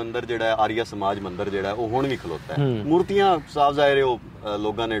ਵੱਡਾ ਮੰਦਿਰ ਜਿਹੜਾ ਆਰੀਆ ਸਮਾਜ ਮੰਦਿਰ ਜਿਹੜਾ ਉਹ ਹੁਣ ਵੀ ਖਲੋਤਾ ਹੈ। ਮੂਰਤੀਆਂ ਸਾਫ਼ ਜ਼ਾਹਿਰ ਉਹ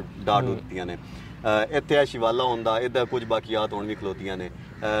ਲੋਕਾਂ ਨੇ ਡਾਟ ਦਿੱਤੀਆਂ ਨੇ। ਇੱਥੇ ਆ ਸ਼ਿਵਾਲਾ ਹੁੰਦਾ, ਇਹਦਾ ਕੁਝ ਬਾਕੀਆਤ ਹੁਣ ਵੀ ਖਲੋਤੀਆਂ ਨੇ।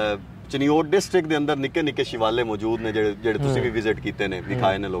 ਚਨੀਓਟ ਡਿਸਟ੍ਰਿਕਟ ਦੇ ਅੰਦਰ ਨਿੱਕੇ ਨਿੱਕੇ ਸ਼ਿਵਾਲੇ ਮੌਜੂਦ ਨੇ, ਜਿਹੜੇ ਤੁਸੀਂ ਵੀ ਵਿਜ਼ਿਟ ਕੀਤੇ ਨੇ,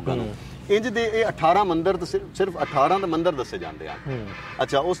 ਵਿਖਾਏ ਨੇ ਲੋਕਾਂ ਨੂੰ। ਇੰਜ ਦੇ ਇਹ 18 ਮੰਦਿਰ ਤੇ ਸਿਰਫ 18 ਦੇ ਮੰਦਿਰ ਦੱਸੇ ਜਾਂਦੇ ਹਨ।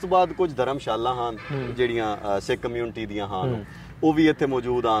 ਅੱਛਾ, ਉਸ ਤੋਂ ਬਾਅਦ ਕੁਝ ਧਰਮਸ਼ਾਲਾ ਹਨ ਜਿਹੜੀਆਂ ਸਿੱਖ ਕਮਿਊਨਿਟੀ ਦੀਆਂ ਹਨ, ਉਹ ਵੀ ਇੱਥੇ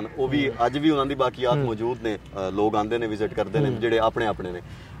ਮੌਜੂਦ ਹਨ। ਉਹ ਵੀ ਅੱਜ ਵੀ ਉਹਨਾਂ ਦੀ ਬਾਕੀਆਤ ਮੌਜੂਦ ਨੇ। ਲੋਕ ਆਉਂਦੇ ਨੇ, ਵਿਜ਼ਿਟ ਕਰਦੇ ਨੇ, ਜਿਹੜੇ ਆਪਣੇ ਨੇ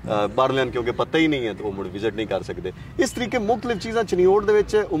ਬਾਹਰਲਿਆਂ ਨੂੰ ਕਿਉਂਕਿ ਪਤਾ ਹੀ ਨਹੀਂ ਹੈ ਤਾਂ ਉਹ ਮੁੜ ਵਿਜ਼ਿਟ ਨਹੀਂ ਕਰ ਸਕਦੇ। ਇਸ ਤਰੀਕੇ ਮੁxtਲਿਫ ਚੀਜ਼ਾਂ ਚਨੀਓਟ ਦੇ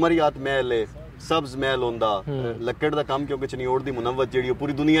ਵਿੱਚ ਉਮਰੀਆਤ ਮਹਿਲ ਹੈ, ਸਬਜ਼ ਮਹਿਲ ਹੁੰਦਾ, ਲੱਕੜ ਦਾ ਕੰਮ, ਕਿਉਂਕਿ ਚਨੀਓਟ ਦੀ ਮੁਨੱਵਤ ਜਿਹੜੀ ਉਹ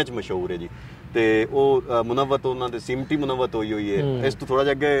ਪੂਰੀ ਦੁਨੀਆ 'ਚ ਮਸ਼ਹੂਰ ਹੈ ਜੀ। ਤੇ ਉਹ ਮੁਨੱਵਤ ਉਹਨਾਂ ਦੇ ਸੀਮਟੀ ਮੁਨੱਵਤ ਹੋਈ ਹੈ। ਇਸ ਤੋਂ ਥੋੜਾ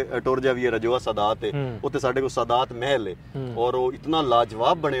ਜਿਹਾ ਅੱਗੇ ਟੁਰ ਜਾਵੀਏ ਰਜੋਆ ਸਾਦਾਤ ਹੈ, ਉੱਥੇ ਸਾਡੇ ਕੋਲ ਸਾਦਾਤ ਮਹਿਲ ਹੈ ਔਰ ਉਹ ਇਤਨਾ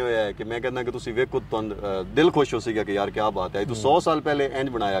ਲਾਜਵਾਬ ਬਣਿਆ ਹੋਇਆ ਹੈ ਕਿ ਮੈਂ ਕਹਿੰਦਾ ਕਿ ਤੁਸੀਂ ਵੇਖੋ ਤੁਹਾਨੂੰ ਦਿਲ ਖੁਸ਼ ਹੋ ਸੀਗਾ ਕਿ ਯਾਰ ਕੀ ਬਾਤ ਹੈ, ਇਹ ਤਾਂ 100 ਸਾਲ ਪਹਿਲੇ ਇੰਜ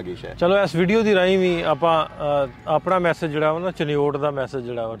ਬਣਾਇਆ ਗਿਆ ਹੈ। ਚਲੋ ਇਸ ਵੀਡੀਓ ਦੀ ਰਾਹੀਂ ਵੀ ਆਪਾਂ ਆਪਣਾ ਮੈਸੇਜ ਜਿਹੜਾ ਵਾ ਨਾ, ਚਨੀਓਟ ਦਾ ਮੈਸੇਜ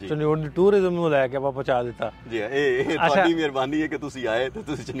ਜਿਹੜਾ ਵਾ, ਚਨੀਓਟ ਦੀ ਟੂਰਿਜ਼ਮ ਨੂੰ ਲੈ ਕੇ ਆਪਾਂ ਪਹੁੰਚਾ ਦਿੱਤਾ ਜੀ। ਇਹ ਤੁਹਾਡੀ ਮਿਹਰਬਾਨੀ ਹੈ ਕਿ ਤੁਸੀਂ ਆਏ ਤੇ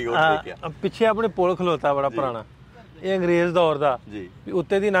ਤੁਸੀਂ ਚਨੀਓਟ ਦੇਖਿਆ। ਪਿੱਛੇ ਆਪਣੇ ਪੁਲ ਖਲੋਤਾ ਬੜਾ ਪੁਰਾਣਾ, ਇਹ ਅੰਗਰੇਜ਼ ਦੌਰ ਦਾ ਜੀ।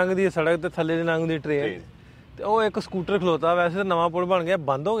 ਉੱਤੇ ਦੀ ਲੰਘਦੀ ਸੜਕ ਤੇ ਥੱਲੇ ਦੀ ਲੰਘਦੀ ਟ੍ਰੇਨ, ਤੇ ਉਹ ਇੱਕ ਸਕੂਟਰ ਖਲੋਤਾ। ਵੈਸੇ ਤਾਂ ਨਵਾਂ ਪੁਲ ਬਣ ਗਿਆ,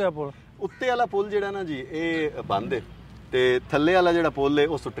 ਬੰਦ ਹੋ ਗਿਆ ਪੁਲ। ਉੱਤੇ ਵਾਲਾ ਪੁਲ ਜਿਹੜਾ ਨਾ ਜੀ ਇਹ ਬੰਦ ਹੈ, ਤੇ ਥੱਲੇ ਵਾਲਾ ਜਿਹੜਾ ਪੁਲ ਹੈ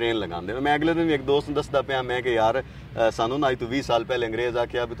ਉਸ ਤੋਂ ਟ੍ਰੇਨ ਲਗਾਉਂਦੇ ਨੇ। ਮੈਂ ਅਗਲੇ ਦਿਨ ਵੀ ਇੱਕ ਦੋਸਤ ਨੂੰ ਦੱਸਦਾ ਪਿਆ, ਮੈਂ ਕਿ ਯਾਰ ਸਾਨੂੰ ਨਾ ਅੱਜ ਤੋਂ 20 ਸਾਲ ਪਹਿਲੇ ਅੰਗਰੇਜ਼ ਆ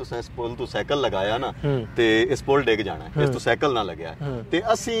ਕੇ ਵੀ ਤੁਸੀਂ ਇਸ ਪੁਲ ਤੋਂ ਸਾਈਕਲ ਲਗਾਇਆ ਨਾ ਤੇ ਇਸ ਪੁਲ ਡਿੱਗ ਜਾਣਾ, ਇਸ ਤੋਂ ਸਾਈਕਲ ਨਾ ਲੱਗਿਆ। ਤੇ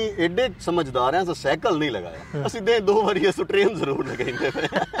ਅਸੀਂ ਐਡੇ ਸਮਝਦਾਰ ਹਾਂ, ਸਾਈਕਲ ਨਹੀਂ ਲਗਾਇਆ, ਅਸੀਂ 2 ਵਾਰੀ ਇਸ ਤੋਂ ਟ੍ਰੇਨ ਜ਼ਰੂਰ ਲਗਾਈਂਦੇ ਪਏ।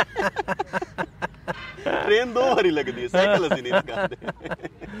 ਟ੍ਰੇਨ 2 ਵਾਰੀ ਲੱਗਦੀ ਹੈ, ਸਾਈਕਲ ਅਸੀਂ ਨਹੀਂ ਲਗਾਉਂਦੇ।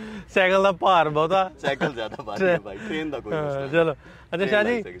 ਸਾਈਕਲ ਦਾ ਭਾਰ ਬਹੁਤਾ, ਸਾਈਕਲ ਜ਼ਿਆਦਾ ਭਾਰੀ ਹੈ ਭਾਈ, ਟ੍ਰੇਨ ਦਾ ਕੋਈ ਮਸਲਾ ਨਹੀਂ। ਚਲੋ ਅੱਛਾ ਸ਼ਾਹ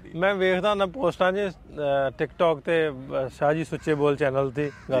ਜੀ, ਮੈਂ ਵੇਖਦਾ ਹੁੰਦਾ ਪੋਸਟਾਂ 'ਚ ਟਿਕਟੌਕ ਤੇ ਸ਼ਾਹ ਜੀ ਸੁੱਚੇ ਬੋਲ ਚੈਨਲ ਤੇ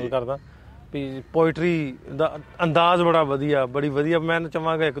ਗੱਲ ਕਰਦਾ ਵੀ ਪੋਇਟਰੀ ਦਾ ਅੰਦਾਜ਼ ਬੜਾ ਵਧੀਆ, ਬੜੀ ਵਧੀਆ। ਮੈਂ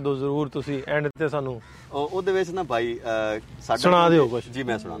ਚਾਹਾਂਗਾ 1-2 ਜ਼ਰੂਰ ਤੁਸੀਂ ਐਂਡ ਤੇ ਸਾਨੂੰ ਉਹਦੇ ਵਿੱਚ ਨਾ ਭਾਈ ਸਾਡਾ ਸੁਣਾ ਦਿਓ ਕੁਝ ਜੀ।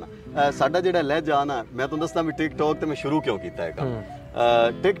 ਮੈਂ ਸੁਣਾਣਾ ਸਾਡਾ ਜਿਹੜਾ ਲਹਿਜਾ ਨਾ, ਮੈਂ ਤੁਹਾਨੂੰ ਦੱਸਦਾ ਵੀ ਟਿਕਟੌਕ ਤੇ ਮੈਂ ਸ਼ੁਰੂ ਕਿਉਂ ਕੀਤਾ ਹੈ ਕੰਮ।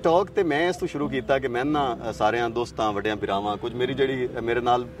 ਟਿਕਟੌਕ ਤੇ ਮੈਂ ਇਸ ਤੋਂ ਸ਼ੁਰੂ ਕੀਤਾ ਕਿ ਮੈਂ ਨਾ ਸਾਰਿਆਂ ਦੋਸਤਾਂ, ਵੱਡਿਆਂ ਭਰਾਵਾਂ, ਕੁਝ ਮੇਰੀ ਜਿਹੜੀ ਮੇਰੇ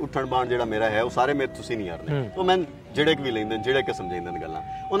ਨਾਲ ਉੱਠਣ ਬਾਣ ਜਿਹੜਾ ਮੇਰਾ ਹੈ, ਉਹ ਸਾਰੇ ਮੇਰੇ ਤੁਸੀਂ ਨਹੀਂ ਯਾਰ, ਉਹ ਮੈਂ ਜਿਹੜੇ ਵੀ ਲੈਂਦੇ ਜਿਹੜੇ ਕਿ ਸਮਝਾਉਂਦੇ ਨੇ ਗੱਲਾਂ,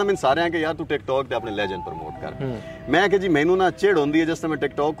 ਉਹਨਾਂ ਮੈਨੂੰ ਸਾਰਿਆਂ ਕਿ ਯਾਰ ਤੂੰ ਟਿਕਟੌਕ ਤੇ ਆਪਣੇ ਲੈਜੈਂਡ ਪ੍ਰਮੋਟ ਕਰ। ਮੈਂ ਕਿ ਜੀ ਮੈਨੂੰ ਨਾ ਚਿੜ ਹੁੰਦੀ ਹੈ ਜਿਸ ਤਰ੍ਹਾਂ ਮੈਂ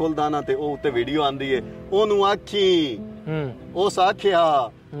ਟਿਕਟੌਕ ਖੋਲਦਾ ਨਾ ਤੇ ਉਹ ਉੱਤੇ ਵੀਡੀਓ ਆਉਂਦੀ ਹੈ, ਉਹਨੂੰ ਆਖੀ ਉਸ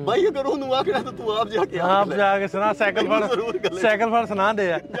ਆਖਿਆ ਭਾਈ, ਅਗਰ ਉਹਨੂੰ ਆਖਣਾ ਤਾਂ ਤੂੰ ਆਪ ਜਾ ਕੇ ਸੁਣਾ, ਸਾਈਕਲ ਫੜ ਸੁਣਾ ਦੇ,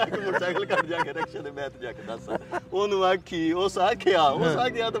 ਜਾ ਕੇ ਮੋਟਰਸਾਈਕਲ ਕੱਢ ਜਾ ਕੇ ਰਕਸ਼ੇ ਦੇ ਬੈਠ ਜਾ ਕੇ ਦੱਸ, ਉਹਨੂੰ ਆਖੀ ਉਸ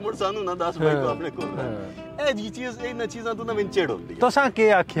ਆਖਿਆ ਤਾਂ ਮੁੜ ਸਾਨੂੰ ਨਾ ਦੱਸ ਭਾਈ ਤੂੰ ਆਪਣੇ ਕੋਲ। ਇਹ ਜੀ ਚੀਜ਼ ਇਹਨਾਂ ਚੀਜ਼ਾਂ ਤੋਂ ਨਾ ਵਿੰਚੜ ਹੁੰਦੀ ਹੈ। ਤੁਸਾਂ ਕੀ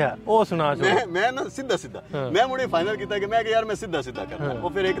ਆਖਿਆ ਉਹ ਸੁਣਾ ਚੋ। ਮੈਂ ਨਾ ਸਿੱਧਾ ਮੈਂ ਮੁੜੇ ਫਾਈਨਲ ਕੀਤਾ ਕਿ ਮੈਂ ਕਿ ਯਾਰ ਮੈਂ ਸਿੱਧਾ ਕਰਨਾ। ਉਹ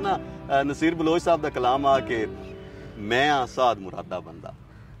ਫਿਰ ਇੱਕ ਨਾ ਨਸੀਰ ਬਲੋਚ ਸਾਹਿਬ ਦਾ ਕਲਾਮ ਆ ਕੇ ਮੈਂ ਆ ਸਾਧ ਮੁਰਾਦਾ ਬੰਦਾ,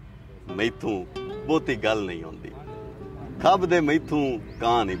 ਮੈਥੋਂ ਬਹੁਤੀ ਗੱਲ ਨਹੀਂ ਹੁੰਦੀ, ਖੱਬ ਦੇ ਮੈਥੋਂ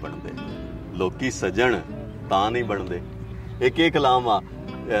ਕਾਂ ਨਹੀਂ ਬਣਦੇ, ਲੋਕੀ ਸਜਣ ਤਾਂ ਨਹੀਂ ਬਣਦੇ। ਇੱਕ ਇਹ ਕਲਾਮ ਆ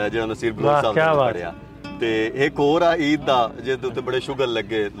ਜਿਹੜਾ ਨਸੀਰ ਬਲੋਚ ਸਾਹਿਬ ਨੇ ਪੜ੍ਹਿਆ। ਤੇ ਇੱਕ ਹੋਰ ਆ ਈਦ ਦਾ ਜਿਹਦੇ ਉੱਤੇ ਬੜੇ ਸ਼ੁਗਲ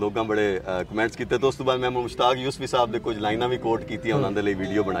ਲੱਗੇ, ਲੋਕਾਂ ਬੜੇ ਕਮੈਂਟਸ ਕੀਤੇ। ਤੇ ਉਸ ਤੋਂ ਬਾਅਦ ਮੈਂ ਮੁਸ਼ਤਾਕ ਯੂਸਫੀ ਸਾਹਿਬ ਦੇ ਕੁਝ ਲਾਈਨਾਂ ਵੀ ਕੋਟ ਕੀਤੀਆਂ, ਉਹਨਾਂ ਦੇ ਲਈ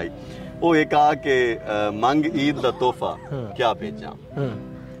ਵੀਡੀਓ ਬਣਾਈ। ਉਹ ਇੱਕ ਆ ਕਿ ਮੰਗ ਈਦ ਦਾ ਤੋਹਫਾ ਕਿਆ ਭੇਜਾਂ,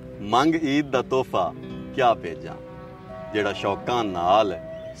 ਮੰਗ ਈਦ ਦਾ ਤੋਹਫਾ ਕਿਆ ਭੇਜਾਂ, ਜਿਹੜਾ ਸ਼ੌਕਾਂ ਨਾਲ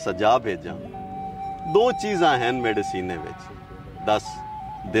ਸਜਾ ਭੇਜਾਂ। ਦੋ ਚੀਜ਼ਾਂ ਹਨ ਮੇਰੇ ਸੀਨੇ ਵਿੱਚ, ਦੱਸ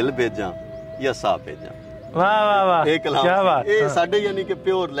ਦਿਲ ਭੇਜਾਂ ਜਾਂ ਸਾਹ ਭੇਜਾਂ। ਵਾਹ ਵਾਹ ਵਾਹ, ਇਹ ਕਲਾਮ ਇਹ ਸਾਡੇ ਯਾਨੀ ਕਿ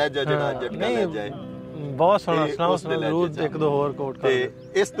ਪਿਓਰ ਲਹਿਜਾ ਜਿਹੜਾ ਜੱਟਾ ਲਹਿਜਾ ਹੈ। ਬਹੁਤ ਸੋਹਣਾ ਸੁਣਾਓ, ਜ਼ਰੂਰ ਇੱਕ ਦੋ ਹੋਰ ਕੋਟ ਕਰ। ਤੇ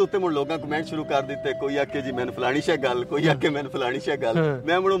ਇਸ ਦੇ ਉੱਤੇ ਮੁੜ ਲੋਕਾਂ ਕਮੈਂਟ ਸ਼ੁਰੂ ਕਰ ਦਿੱਤੇ, ਕੋਈ ਆਖੇ ਜੀ ਮੈਨੂੰ ਫਲਾਣੀ ਸ਼ੈ ਗੱਲ, ਕੋਈ ਆਖੇ ਮੈਨੂੰ ਫਲਾਣੀ ਸ਼ੈ ਗੱਲ।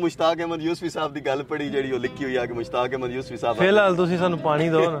 ਮੈਂ ਮੁੜੋ ਮੁਸ਼ਤਾਕ ਅਹਿਮਦ ਯੂਸਫੀ ਸਾਹਿਬ ਦੀ ਗੱਲ ਪੜ੍ਹੀ, ਜਿਹੜੀ ਉਹ ਲਿਖੀ ਹੋਈ ਆ ਕਿ ਮੁਸ਼ਤਾਕ ਅਹਿਮਦ ਯੂਸਫੀ ਸਾਹਿਬ। ਫਿਲਹਾਲ ਤੁਸੀਂ ਸਾਨੂੰ ਪਾਣੀ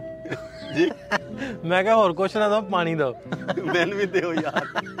ਦਿਓ ਨਾ ਜੀ। ਮੈਂ ਕਿਹਾ ਹੋਰ ਕੁਛ ਨਾ ਦਿਓ, ਪਾਣੀ ਦਿਓ ਮੈਨੂੰ ਵੀ ਦਿਓ ਯਾਰ।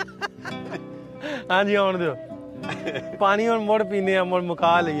 ਹਾਂਜੀ ਆਉਣ ਦਿਓ ਪਾਣੀ, ਹੁਣ ਮੁੜ ਪੀਨੇ ਆ, ਮੁੜ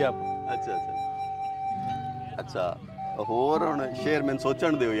ਮੁਕਾ ਲਈ ਆਪ। ਅੱਛਾ ਹੋਰ ਹੁਣ ਸ਼ੇਰ ਮੈਨੂੰ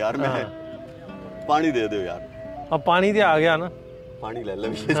ਸੋਚਣ ਦਿਓ ਯਾਰ। ਮੈਂ ਪਾਣੀ ਦੇ ਦਿਓ ਯਾਰ। ਆ ਪਾਣੀ ਤੇ ਆ ਗਿਆ ਨਾ, ਪਾਣੀ ਲੈ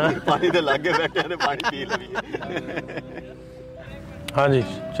ਲਵੀਏ, ਪਾਣੀ ਦੇ ਲਾਗੇ ਬੈਠੇ ਨੇ, ਪਾਣੀ ਪੀ ਲਵੀਏ। ਹਾਂਜੀ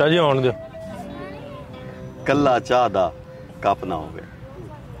ਚਾਹ ਜੀ ਆਉਣ ਦਿਓ। ਕੱਲਾ ਚਾਹ ਦਾ ਕੱਪ ਨਾ ਹੋਵੇ,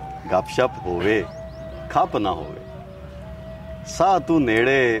 ਗੱਪਸ਼ਪ ਹੋਵੇ ਖੱਪ ਨਾ ਹੋਵੇ, ਸਾਹ ਤੂੰ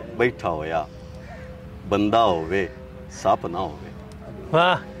ਨੇੜੇ ਬੈਠਾ ਹੋਇਆ, ਬੰਦਾ ਹੋਵੇ ਸੱਪ ਨਾ ਹੋਵੇ।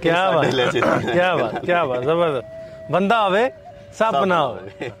 ਵਾਹ ਕਿਆ ਬਾਤ, ਕਿਆ ਬਾਤ, ਕਿਆ ਬਾਤ, ਜ਼ਬਰਦਸਤ। ਬੰਦਾ ਹੋਵੇ ਸੱਪ ਨਾ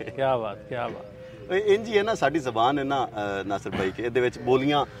ਹੋਵੇ, ਕਿਆ ਬਾਤ, ਕਿਆ ਬਾਤ। ਇੰਝ ਹੀ ਹੈ ਨਾ ਸਾਡੀ ਜ਼ਬਾਨ ਹੈ ਨਾ ਨਾਸਰ ਭਾਈ, ਕਿ ਇਹਦੇ ਵਿੱਚ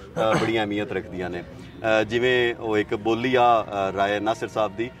ਬੋਲੀਆਂ ਬੜੀਆਂ ਅਹਿਮੀਅਤ ਰੱਖਦੀਆਂ ਨੇ। ਜਿਵੇਂ ਉਹ ਇੱਕ ਬੋਲੀ ਆ ਰਾਏ ਨਾਸਰ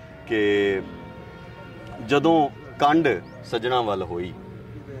ਸਾਹਿਬ ਦੀ ਕਿ ਜਦੋਂ ਕੰਡ ਸਜਣਾ ਵੱਲ ਹੋਈ,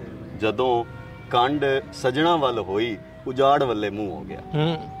 ਜਦੋਂ ਕੰਡ ਸਜਣਾ ਵੱਲ ਹੋਈ, ਉਜਾੜ ਵੱਲੇ ਮੂੰਹ ਹੋ ਗਿਆ।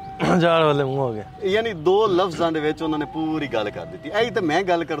 ਉਜਾੜ ਵੱਲੇ ਮੂੰਹ ਹੋ ਗਿਆ, ਯਾਨੀ ਦੋ ਲਫ਼ਜ਼ਾਂ ਦੇ ਵਿੱਚ ਉਹਨਾਂ ਨੇ ਪੂਰੀ ਗੱਲ ਕਰ ਦਿੱਤੀ। ਇਹੀ ਤਾਂ ਮੈਂ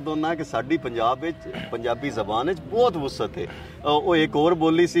ਗੱਲ ਕਰਦਾ ਹੁੰਦਾ ਕਿ ਸਾਡੀ ਪੰਜਾਬ ਵਿੱਚ, ਪੰਜਾਬੀ ਜ਼ਬਾਨ ਵਿੱਚ ਬਹੁਤ ਵੁਸਅਤ ਹੈ। ਉਹ ਇੱਕ ਹੋਰ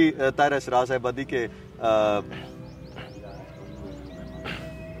ਬੋਲੀ ਸੀ ਤਾਹਿਰਾ ਅਸ਼ਰਾਰ ਸਾਹਿਬਾ ਦੀ ਕਿ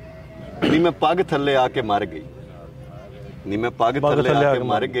ਨੀ ਮੈਂ ਪੱਗ ਥੱਲੇ ਆ ਕੇ ਮਰ ਗਈ, ਨੀ ਮੈਂ ਪੱਗ ਥੱਲੇ ਆ ਕੇ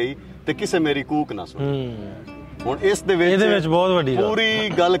ਮਰ ਗਈ ਤੇ ਕਿਸੇ ਮੇਰੀ ਕੂਕ ਨਾ ਸੁਣੀ। ਹੁਣ ਇਸ ਦੇ ਵਿੱਚ ਬਹੁਤ ਵੱਡੀ ਪੂਰੀ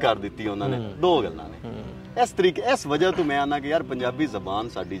ਗੱਲ ਕਰ ਦਿੱਤੀ ਉਹਨਾਂ ਨੇ, ਦੋ ਗੱਲਾਂ ਨੇ। ਇਸ ਤਰੀਕੇ, ਇਸ ਵਜ੍ਹਾ ਤੋਂ ਮੈਂ ਆਨਾ ਕਿ ਯਾਰ ਪੰਜਾਬੀ ਜ਼ਬਾਨ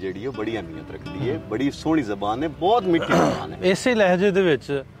ਸਾਡੀ ਜਿਹੜੀ ਉਹ ਬੜੀ ਅਹਿਮੀਅਤ ਰੱਖਦੀ ਹੈ, ਬੜੀ ਸੋਹਣੀ ਜ਼ਬਾਨ ਹੈ, ਬਹੁਤ ਮਿੱਠੀ ਜ਼ਬਾਨ ਹੈ। ਇਸੇ ਲਹਿਜੇ ਦੇ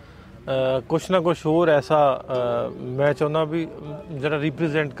ਵਿੱਚ ਕੁਛ ਨਾ ਕੁਛ ਹੋਰ ਐਸਾ ਮੈਂ ਚਾਹੁੰਦਾ ਵੀ ਜਿਹੜਾ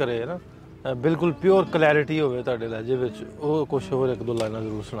ਰਿਪਰੈਜ਼ੈਂਟ ਕਰੇ ਨਾ, ਬਿਲਕੁਲ ਪਿਓਰ ਕਲੈਰਿਟੀ ਹੋਵੇ ਤੁਹਾਡੇ ਲਹਿਜੇ ਵਿੱਚ, ਉਹ ਕੁਛ ਹੋਰ ਇੱਕ ਦੋ ਲਾਈਨਾਂ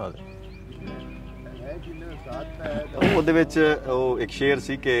ਜ਼ਰੂਰ ਸੁਣਾ ਦੇ। ਉਹਦੇ ਵਿੱਚ ਉਹ ਇੱਕ ਸ਼ੇਰ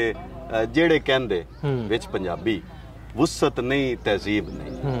ਸੀ ਕਿ ਜਿਹੜੇ ਕਹਿੰਦੇ ਵਿੱਚ ਪੰਜਾਬੀ ਵੁਸਤ ਨਹੀਂ ਤਹਿਜ਼ੀਬ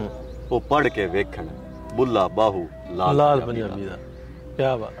ਨਹੀਂ, ਉਹ ਪੜ੍ਹ ਕੇ ਵੇਖਣ ਬੁੱਲਾ ਬਾਹੂ ਲਾਲ ਪੰਜਾਬੀ ਦਾ।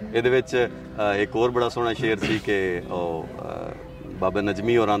 ਕਿਆ ਬਾਤ। ਇਹਦੇ ਵਿੱਚ ਇੱਕ ਹੋਰ ਬੜਾ ਸੋਹਣਾ ਸ਼ੇਰ ਸੀ ਕਿ ਉਹ ਬਾਬਾ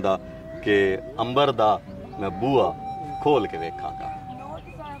ਨਜਮੀ ਹੋਰਾਂ ਦਾ ਕਿ ਅੰਬਰ ਦਾ ਮੈਂ ਬੂਹਾ ਖੋਲ ਕੇ ਵੇਖਾਂਗਾ,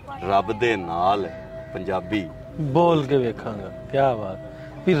 ਰੱਬ ਦੇ ਨਾਲ ਪੰਜਾਬੀ ਬੋਲ ਕੇ ਵੇਖਾਂਗਾ। ਕਿਆ ਬਾਤ।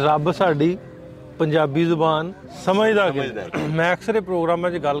 ਵੀ ਰੱਬ ਸਾਡੀ ਪੰਜਾਬੀ ਜ਼ੁਬਾਨ ਸਮਝਦਾ ਕਿ ਮੈਂ ਅਕਸਰ ਇਹ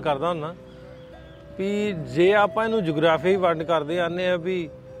ਪ੍ਰੋਗਰਾਮਾਂ 'ਚ ਗੱਲ ਕਰਦਾ ਹੁੰਦਾ ਵੀ ਜੇ ਆਪਾਂ ਇਹਨੂੰ ਜਗਰਾਫੀ ਵੰਡ ਕਰਦੇ ਆਨੇ ਆ ਵੀ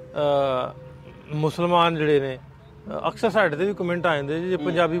ਮੁਸਲਮਾਨ ਜਿਹੜੇ ਨੇ, ਅਕਸਰ ਸਾਡੇ ਤੇ ਵੀ ਕਮੈਂਟ ਆ ਜਾਂਦੇ ਜੇ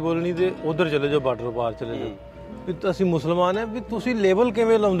ਪੰਜਾਬੀ ਬੋਲਣੀ ਤੇ ਉਧਰ ਚਲੇ ਜਾਓ, ਬਾਰਡਰ ਪਾਰ ਚਲੇ ਜਾਓ, ਵੀ ਅਸੀਂ ਮੁਸਲਮਾਨ ਹੈ। ਵੀ ਤੁਸੀਂ ਲੇਬਲ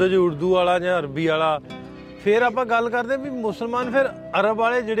ਕਿਵੇਂ ਲਾਉਂਦੇ ਜੇ ਉਰਦੂ ਵਾਲਾ ਜਾਂ ਅਰਬੀ ਵਾਲਾ? ਫਿਰ ਆਪਾਂ ਗੱਲ ਕਰਦੇ ਵੀ ਮੁਸਲਮਾਨ, ਫਿਰ ਅਰਬ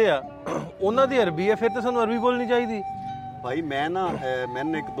ਵਾਲੇ ਜਿਹੜੇ ਆ ਉਹਨਾਂ ਦੀ ਅਰਬੀ ਹੈ, ਫਿਰ ਤਾਂ ਸਾਨੂੰ ਅਰਬੀ ਬੋਲਣੀ ਚਾਹੀਦੀ। ਭਾਈ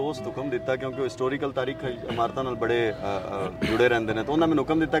ਮੈਨੂੰ ਇੱਕ ਦੋਸਤ ਹੁਕਮ ਦਿੱਤਾ, ਕਿਉਂਕਿ ਉਹ ਹਿਸਟੋਰੀਕਲ ਤਾਰੀਖ ਇਮਾਰਤਾਂ ਨਾਲ ਬੜੇ ਜੁੜੇ ਰਹਿੰਦੇ ਨੇ, ਤਾਂ ਉਹਨਾਂ ਮੈਨੂੰ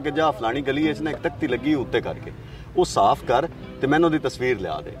ਹੁਕਮ ਦਿੱਤਾ ਕਿ ਜਾ ਫਲਾਣੀ ਗਲੀ ਵਿੱਚ ਨਾ ਇੱਕ ਤਖਤੀ ਲੱਗੀ ਉੱਤੇ ਕਰਕੇ ਉਹ ਸਾਫ਼ ਕਰ ਤੇ ਮੈਨੂੰ ਉਹਦੀ ਤਸਵੀਰ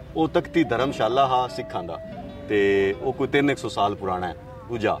ਲਿਆ ਦੇ। ਉਹ ਤਖਤੀ ਧਰਮਸ਼ਾਲਾ ਹਾਂ ਸਿੱਖਾਂ ਦਾ, ਤੇ ਉਹ ਕੋਈ 300 ਸਾਲ ਪੁਰਾਣਾ ਹੈ।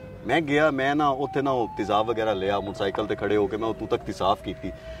 ਤੂੰ ਜਾ। ਮੈਂ ਗਿਆ, ਮੈਂ ਨਾ ਉੱਥੇ ਨਾ ਉਹ ਤੇਜ਼ਾਬ ਵਗੈਰਾ ਲਿਆ, ਮੋਟਰਸਾਈਕਲ ਤੇ ਖੜੇ ਹੋ ਕੇ ਮੈਂ ਉਹ ਤਖਤੀ ਸਾਫ਼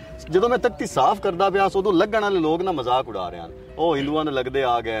ਕੀਤੀ। ਜਦੋਂ ਮੈਂ ਤਖਤੀ ਸਾਫ਼ ਕਰਦਾ ਪਿਆ ਉਦੋਂ ਲੱਗਣ ਵਾਲੇ ਲੋਕ ਨਾ ਮਜ਼ਾਕ ਉਡਾ ਰਹੇ ਹਨ, ਉਹ ਹਿੰਦੂਆਂ ਦੇ ਲੱਗਦੇ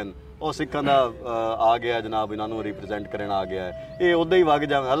ਆ ਗਏ ਹਨ, ਉਹ ਸਿੱਖਾਂ ਦਾ ਆ ਗਿਆ ਜਨਾਬ, ਇਹਨਾਂ ਨੂੰ ਰਿਪਰੈਜ਼ੈਂਟ ਕਰਨ ਆ ਗਿਆ ਹੈ, ਇਹ ਉੱਦਾਂ ਹੀ ਵਗ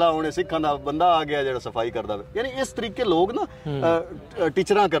ਜਾਵੇ, ਹਲਾ ਹੁਣ ਸਿੱਖਾਂ ਦਾ ਬੰਦਾ ਆ ਗਿਆ ਜਿਹੜਾ ਸਫਾਈ ਕਰਦਾ। ਯਾਨੀ ਇਸ ਤਰੀਕੇ ਲੋਕ ਨਾ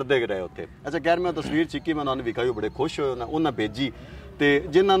ਟੀਚਰਾਂ ਕਰਦੇ ਰਹੇ ਉੱਥੇ। ਅੱਛਾ ਖੈਰ ਮੈਂ ਤਸਵੀਰ ਚਿੱਕੀ, ਮੈਂ ਉਹਨਾਂ ਨੂੰ ਵਿਖਾਈ, ਬੜੇ ਖੁਸ਼ ਹੋਏ, ਉਹਨਾਂ ਭੇਜੀ ਤੇ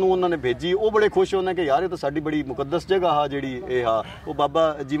ਜਿਨ੍ਹਾਂ ਨੂੰ ਉਹਨਾਂ ਨੇ ਭੇਜੀ ਉਹ ਬੜੇ ਖੁਸ਼ ਹੋਣੇ ਕਿ ਯਾਰ ਇਹ ਤਾਂ ਸਾਡੀ ਬੜੀ ਮੁਕੱਦਸ ਜਗ੍ਹਾ ਆ ਜਿਹੜੀ ਇਹ ਆ ਉਹ ਬਾਬਾ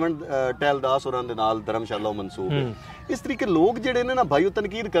ਜੀਵਨ ਟਹਿਲ ਦਾਸ ਹੋਰਾਂ ਦੇ ਨਾਲ ਧਰਮਸ਼ਾਲਾ ਮਨਸੂਬ ਹੈ। ਇਸ ਤਰੀਕੇ ਲੋਕ ਜਿਹੜੇ ਨੇ ਨਾ ਭਾਈ ਉਹ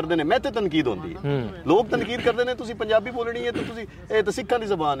ਤਨਕੀਦ ਕਰਦੇ ਨੇ। ਮੈਂ ਤੇ ਤਨਕੀਦ ਹੁੰਦੀ ਹੈ, ਲੋਕ ਤਨਕੀਦ ਕਰਦੇ ਨੇ ਤੁਸੀਂ ਪੰਜਾਬੀ ਬੋਲਣੀ ਹੈ ਤੇ ਤੁਸੀਂ ਇਹ ਤਾਂ ਸਿੱਖਾਂ ਦੀ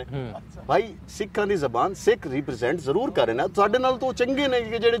ਜ਼ਬਾਨ ਹੈ। ਭਾਈ ਸਿੱਖਾਂ ਦੀ ਜ਼ਬਾਨ ਸਿੱਖ ਰਿਪਰੈਜ਼ੈਂਟ ਜ਼ਰੂਰ ਕਰ ਰਹੇ ਨੇ, ਸਾਡੇ ਨਾਲ ਤਾਂ ਚੰਗੇ ਨੇ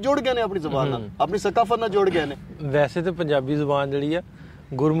ਕਿ ਜਿਹੜੇ ਜੁੜ ਗਏ ਨੇ ਆਪਣੀ ਜ਼ਬਾਨ ਨਾਲ, ਆਪਣੀ ਸਕਾਫਤ ਨਾਲ ਜੁੜ ਗਏ ਨੇ। ਵੈਸੇ ਤੇ ਪੰਜਾਬੀ ਜ਼ਬਾਨ ਜਿਹੜੀ ਆ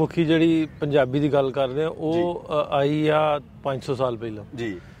ਗੁਰਮੁਖੀ ਜਿਹੜੀ ਪੰਜਾਬੀ ਦੀ ਗੱਲ ਕਰਦੇ ਆ ਉਹ ਆਈ ਆ 500 ਸਾਲ ਪਹਿਲਾਂ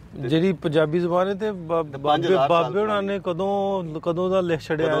ਜੀ। ਜਿਹੜੀ ਪੰਜਾਬੀ ਜ਼ਬਾਨ ਹੈ ਤੇ ਬਾਬੇ ਉਹਨਾਂ ਨੇ ਕਦੋਂ ਦਾ ਲਿਖ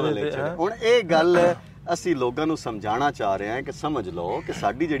ਛੜਿਆ ਇਹਦੇ ਤੇ। ਹੁਣ ਇਹ ਗੱਲ ਅਸੀਂ ਲੋਕਾਂ ਨੂੰ ਸਮਝਾਉਣਾ ਚਾਹ ਰਹੇ ਹਾਂ ਕਿ ਸਮਝ ਲਓ ਕਿ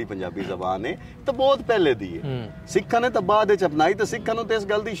ਸਾਡੀ ਜਿਹੜੀ ਪੰਜਾਬੀ ਜ਼ਬਾਨ ਹੈ ਤਾਂ ਬਹੁਤ ਪਹਿਲੇ ਦੀ ਹੈ। ਸਿੱਖਾਂ ਨੇ ਤਾਂ ਬਾਅਦ ਵਿੱਚ ਅਪਣਾਈ ਤੇ ਸਿੱਖਾਂ ਨੂੰ ਤੇ ਇਸ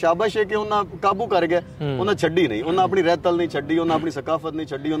ਗੱਲ ਦੀ ਸ਼ਾਬਾਸ਼ ਹੈ ਕਿ ਉਹਨਾਂ ਕਾਬੂ ਕਰ ਗਏ, ਉਹਨਾਂ ਛੱਡੀ ਨਹੀਂ, ਉਹਨਾਂ ਆਪਣੀ ਰਹਿਤਲ ਨਹੀਂ ਛੱਡੀ, ਉਹਨਾਂ ਆਪਣੀ ਸਕਾਫਤ ਨਹੀਂ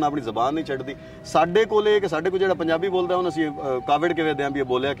ਛੱਡੀ, ਉਹਨਾਂ ਆਪਣੀ ਜ਼ਬਾਨ ਨਹੀਂ ਛੱਡਦੀ। ਸਾਡੇ ਕੋਲੇ ਕਿ ਸਾਡੇ ਕੋਲ ਜਿਹੜਾ ਪੰਜਾਬੀ ਬੋਲਦਾ ਉਹਨੂੰ ਅਸੀਂ ਕਾਵੜ ਕਿਵੇਂ ਦਿਆਂ ਵੀ ਇਹ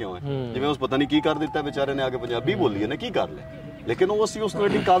ਬੋਲਿਆ ਕਿਉਂ ਹੈ, ਜਿਵੇਂ ਉਸ ਪਤਾ ਨਹੀਂ ਕੀ ਕਰ ਦਿੱਤਾ ਵਿਚਾਰੇ ਨੇ ਆ ਕੇ ਪੰਜਾਬੀ ਬੋਲੀ ਇਹਨੇ ਕੀ ਕਰ ਲਿਆ, ਲੇਕਿਨ ਉਹ ਅਸੀਂ ਉਸ ਨੂੰ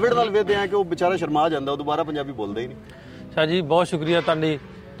ਐਡੀ ਕਾਵੜ ਨਾਲ ਵੇਖਦੇ ਹਾਂ ਕਿ ਉਹ ਵਿਚਾਰਾ ਸ਼ਰਮਾ ਜਾਂਦਾ, ਉਹ ਦੁਬਾਰਾ ਪੰਜਾਬੀ ਬੋਲਦਾ ਹੀ ਨਹੀਂ। ਸ਼ਾਹ ਜੀ ਬਹੁਤ ਸ਼ੁਕਰੀਆ ਤੁਹਾਡੀ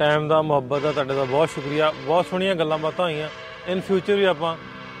ਟਾਈਮ ਦਾ, ਮੁਹੱਬਤ ਦਾ ਤੁਹਾਡੇ ਦਾ ਬਹੁਤ ਸ਼ੁਕਰੀਆ। ਬਹੁਤ ਸੋਹਣੀਆਂ ਗੱਲਾਂ ਬਾਤਾਂ ਹੋਈਆਂ। ਇਨ ਫਿਊਚਰ ਵੀ ਆਪਾਂ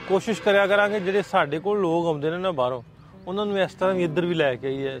ਕੋਸ਼ਿਸ਼ ਕਰਿਆ ਕਰਾਂਗੇ ਜਿਹੜੇ ਸਾਡੇ ਕੋਲ ਲੋਕ ਆਉਂਦੇ ਨੇ ਨਾ ਬਾਹਰੋਂ ਉਹਨਾਂ ਨੂੰ ਇਸ ਤਰ੍ਹਾਂ ਵੀ ਇੱਧਰ ਵੀ ਲੈ ਕੇ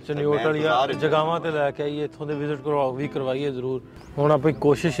ਆਈਏ, ਚਨਿਓਟ ਵਾਲੀਆਂ ਜਗ੍ਹਾਵਾਂ ਤੇ ਲੈ ਕੇ ਆਈਏ, ਇੱਥੋਂ ਦੇ ਵਿਜ਼ਿਟ ਕਰਵਾਈਏ ਜ਼ਰੂਰ। ਹੁਣ ਆਪਣੀ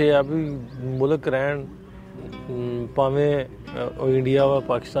ਕੋਸ਼ਿਸ਼ ਇਹ ਆ ਵੀ ਮੁਲਕ ਰਹਿਣ, ਭਾਵੇਂ ਉਹ ਇੰਡੀਆ ਵਾ,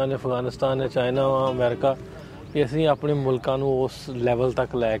 ਪਾਕਿਸਤਾਨ ਹੈ, ਅਫਗਾਨਿਸਤਾਨ ਹੈ, ਚਾਈਨਾ ਵਾ, ਅਮਰੀਕਾ, ਕਿ ਅਸੀਂ ਆਪਣੇ ਮੁਲਕਾਂ ਨੂੰ ਉਸ ਲੈਵਲ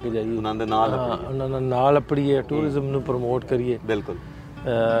ਤੱਕ ਲੈ ਕੇ ਜਾਈਏ, ਉਹਨਾਂ ਦੇ ਨਾਲ ਆਪਣੀਏ, ਟੂਰਿਜ਼ਮ ਨੂੰ ਪ੍ਰਮੋਟ ਕਰੀਏ। ਬਿਲਕੁਲ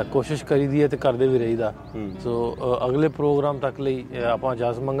ਕੋਸ਼ਿਸ਼ ਕਰੀਦੀ ਹੈ ਤੇ ਕਰਦੇ ਵੀ ਰਹੀਦਾ। ਸੋ ਅਗਲੇ ਪ੍ਰੋਗਰਾਮ ਤੱਕ ਲਈ ਆਪਾਂ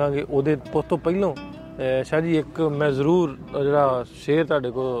ਇਜਾਜ਼ਤ ਮੰਗਾਂਗੇ। ਉਹਦੇ ਤੋਂ ਪਹਿਲਾਂ ਸ਼ਾਹ ਜੀ ਇੱਕ ਮੈਂ ਜ਼ਰੂਰ ਜਿਹੜਾ ਸ਼ੇਰ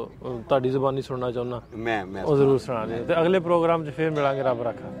ਤੁਹਾਡੇ ਕੋਲ ਤੁਹਾਡੀ ਜ਼ੁਬਾਨੀ ਸੁਣਨਾ ਚਾਹੁੰਦਾ, ਮੈਂ ਉਹ ਜ਼ਰੂਰ ਸੁਣਾ ਦਿਓ ਤੇ ਅਗਲੇ ਪ੍ਰੋਗਰਾਮ 'ਚ ਫਿਰ ਮਿਲਾਂਗੇ। ਰੱਬ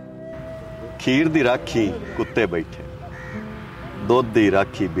ਰੱਖਾ। ਖੀਰ ਦੀ ਰਾਖੀ ਕੁੱਤੇ ਬੈਠੇ, ਦੁੱਧ ਦੀ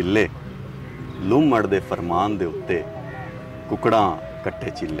ਰਾਖੀ ਬਿੱਲੇ, ਲੂਮੜ ਦੇ ਫਰਮਾਨ ਦੇ ਉੱਤੇ ਕੁਕੜਾਂ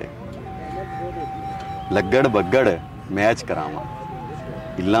ਕੱਟੇ ਚੀਲੇ, ਲੱਗੜ ਬੱਗੜ ਮੈਚ ਕਰਾਵਾਂ,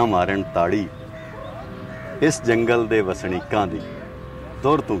 ਇੱਲਾਂ ਮਾਰਨ ਤਾੜੀ, ਇਸ ਜੰਗਲ ਦੇ ਵਸਣੀਕਾਂ ਦੀ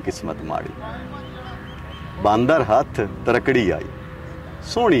ਦੁਰ ਤੂੰ ਕਿਸਮਤ ਮਾੜੀ, ਬਾਂਦਰ ਹੱਥ ਤਰਕੜੀ ਆਈ,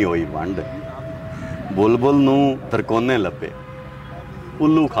 ਸੋਹਣੀ ਹੋਈ ਵੰਡ, ਬੁਲਬੁਲ ਨੂੰ ਤਰਕੋਨੇ ਲੱਭੇ,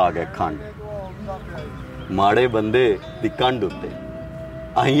 ਉੱਲੂ ਖਾ ਗਏ ਖੰਡ, ਮਾੜੇ ਬੰਦੇ ਦੀ ਕੰਡ ਉੱਤੇ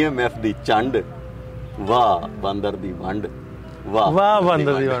IMF ਦੀ ਚੰਡ, ਵਾਹ ਬਾਂਦਰ ਦੀ ਵੰਡ, ਵਾਹ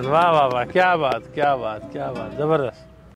ਬਾਂਦਰ ਦੀ ਵੰਡ, ਵਾਹ ਵਾਹ ਵਾਹ, ਕੀ ਬਾਤ, ਕੀ ਬਾਤ, ਕੀ ਬਾਤ, ਜ਼ਬਰਦਸਤ।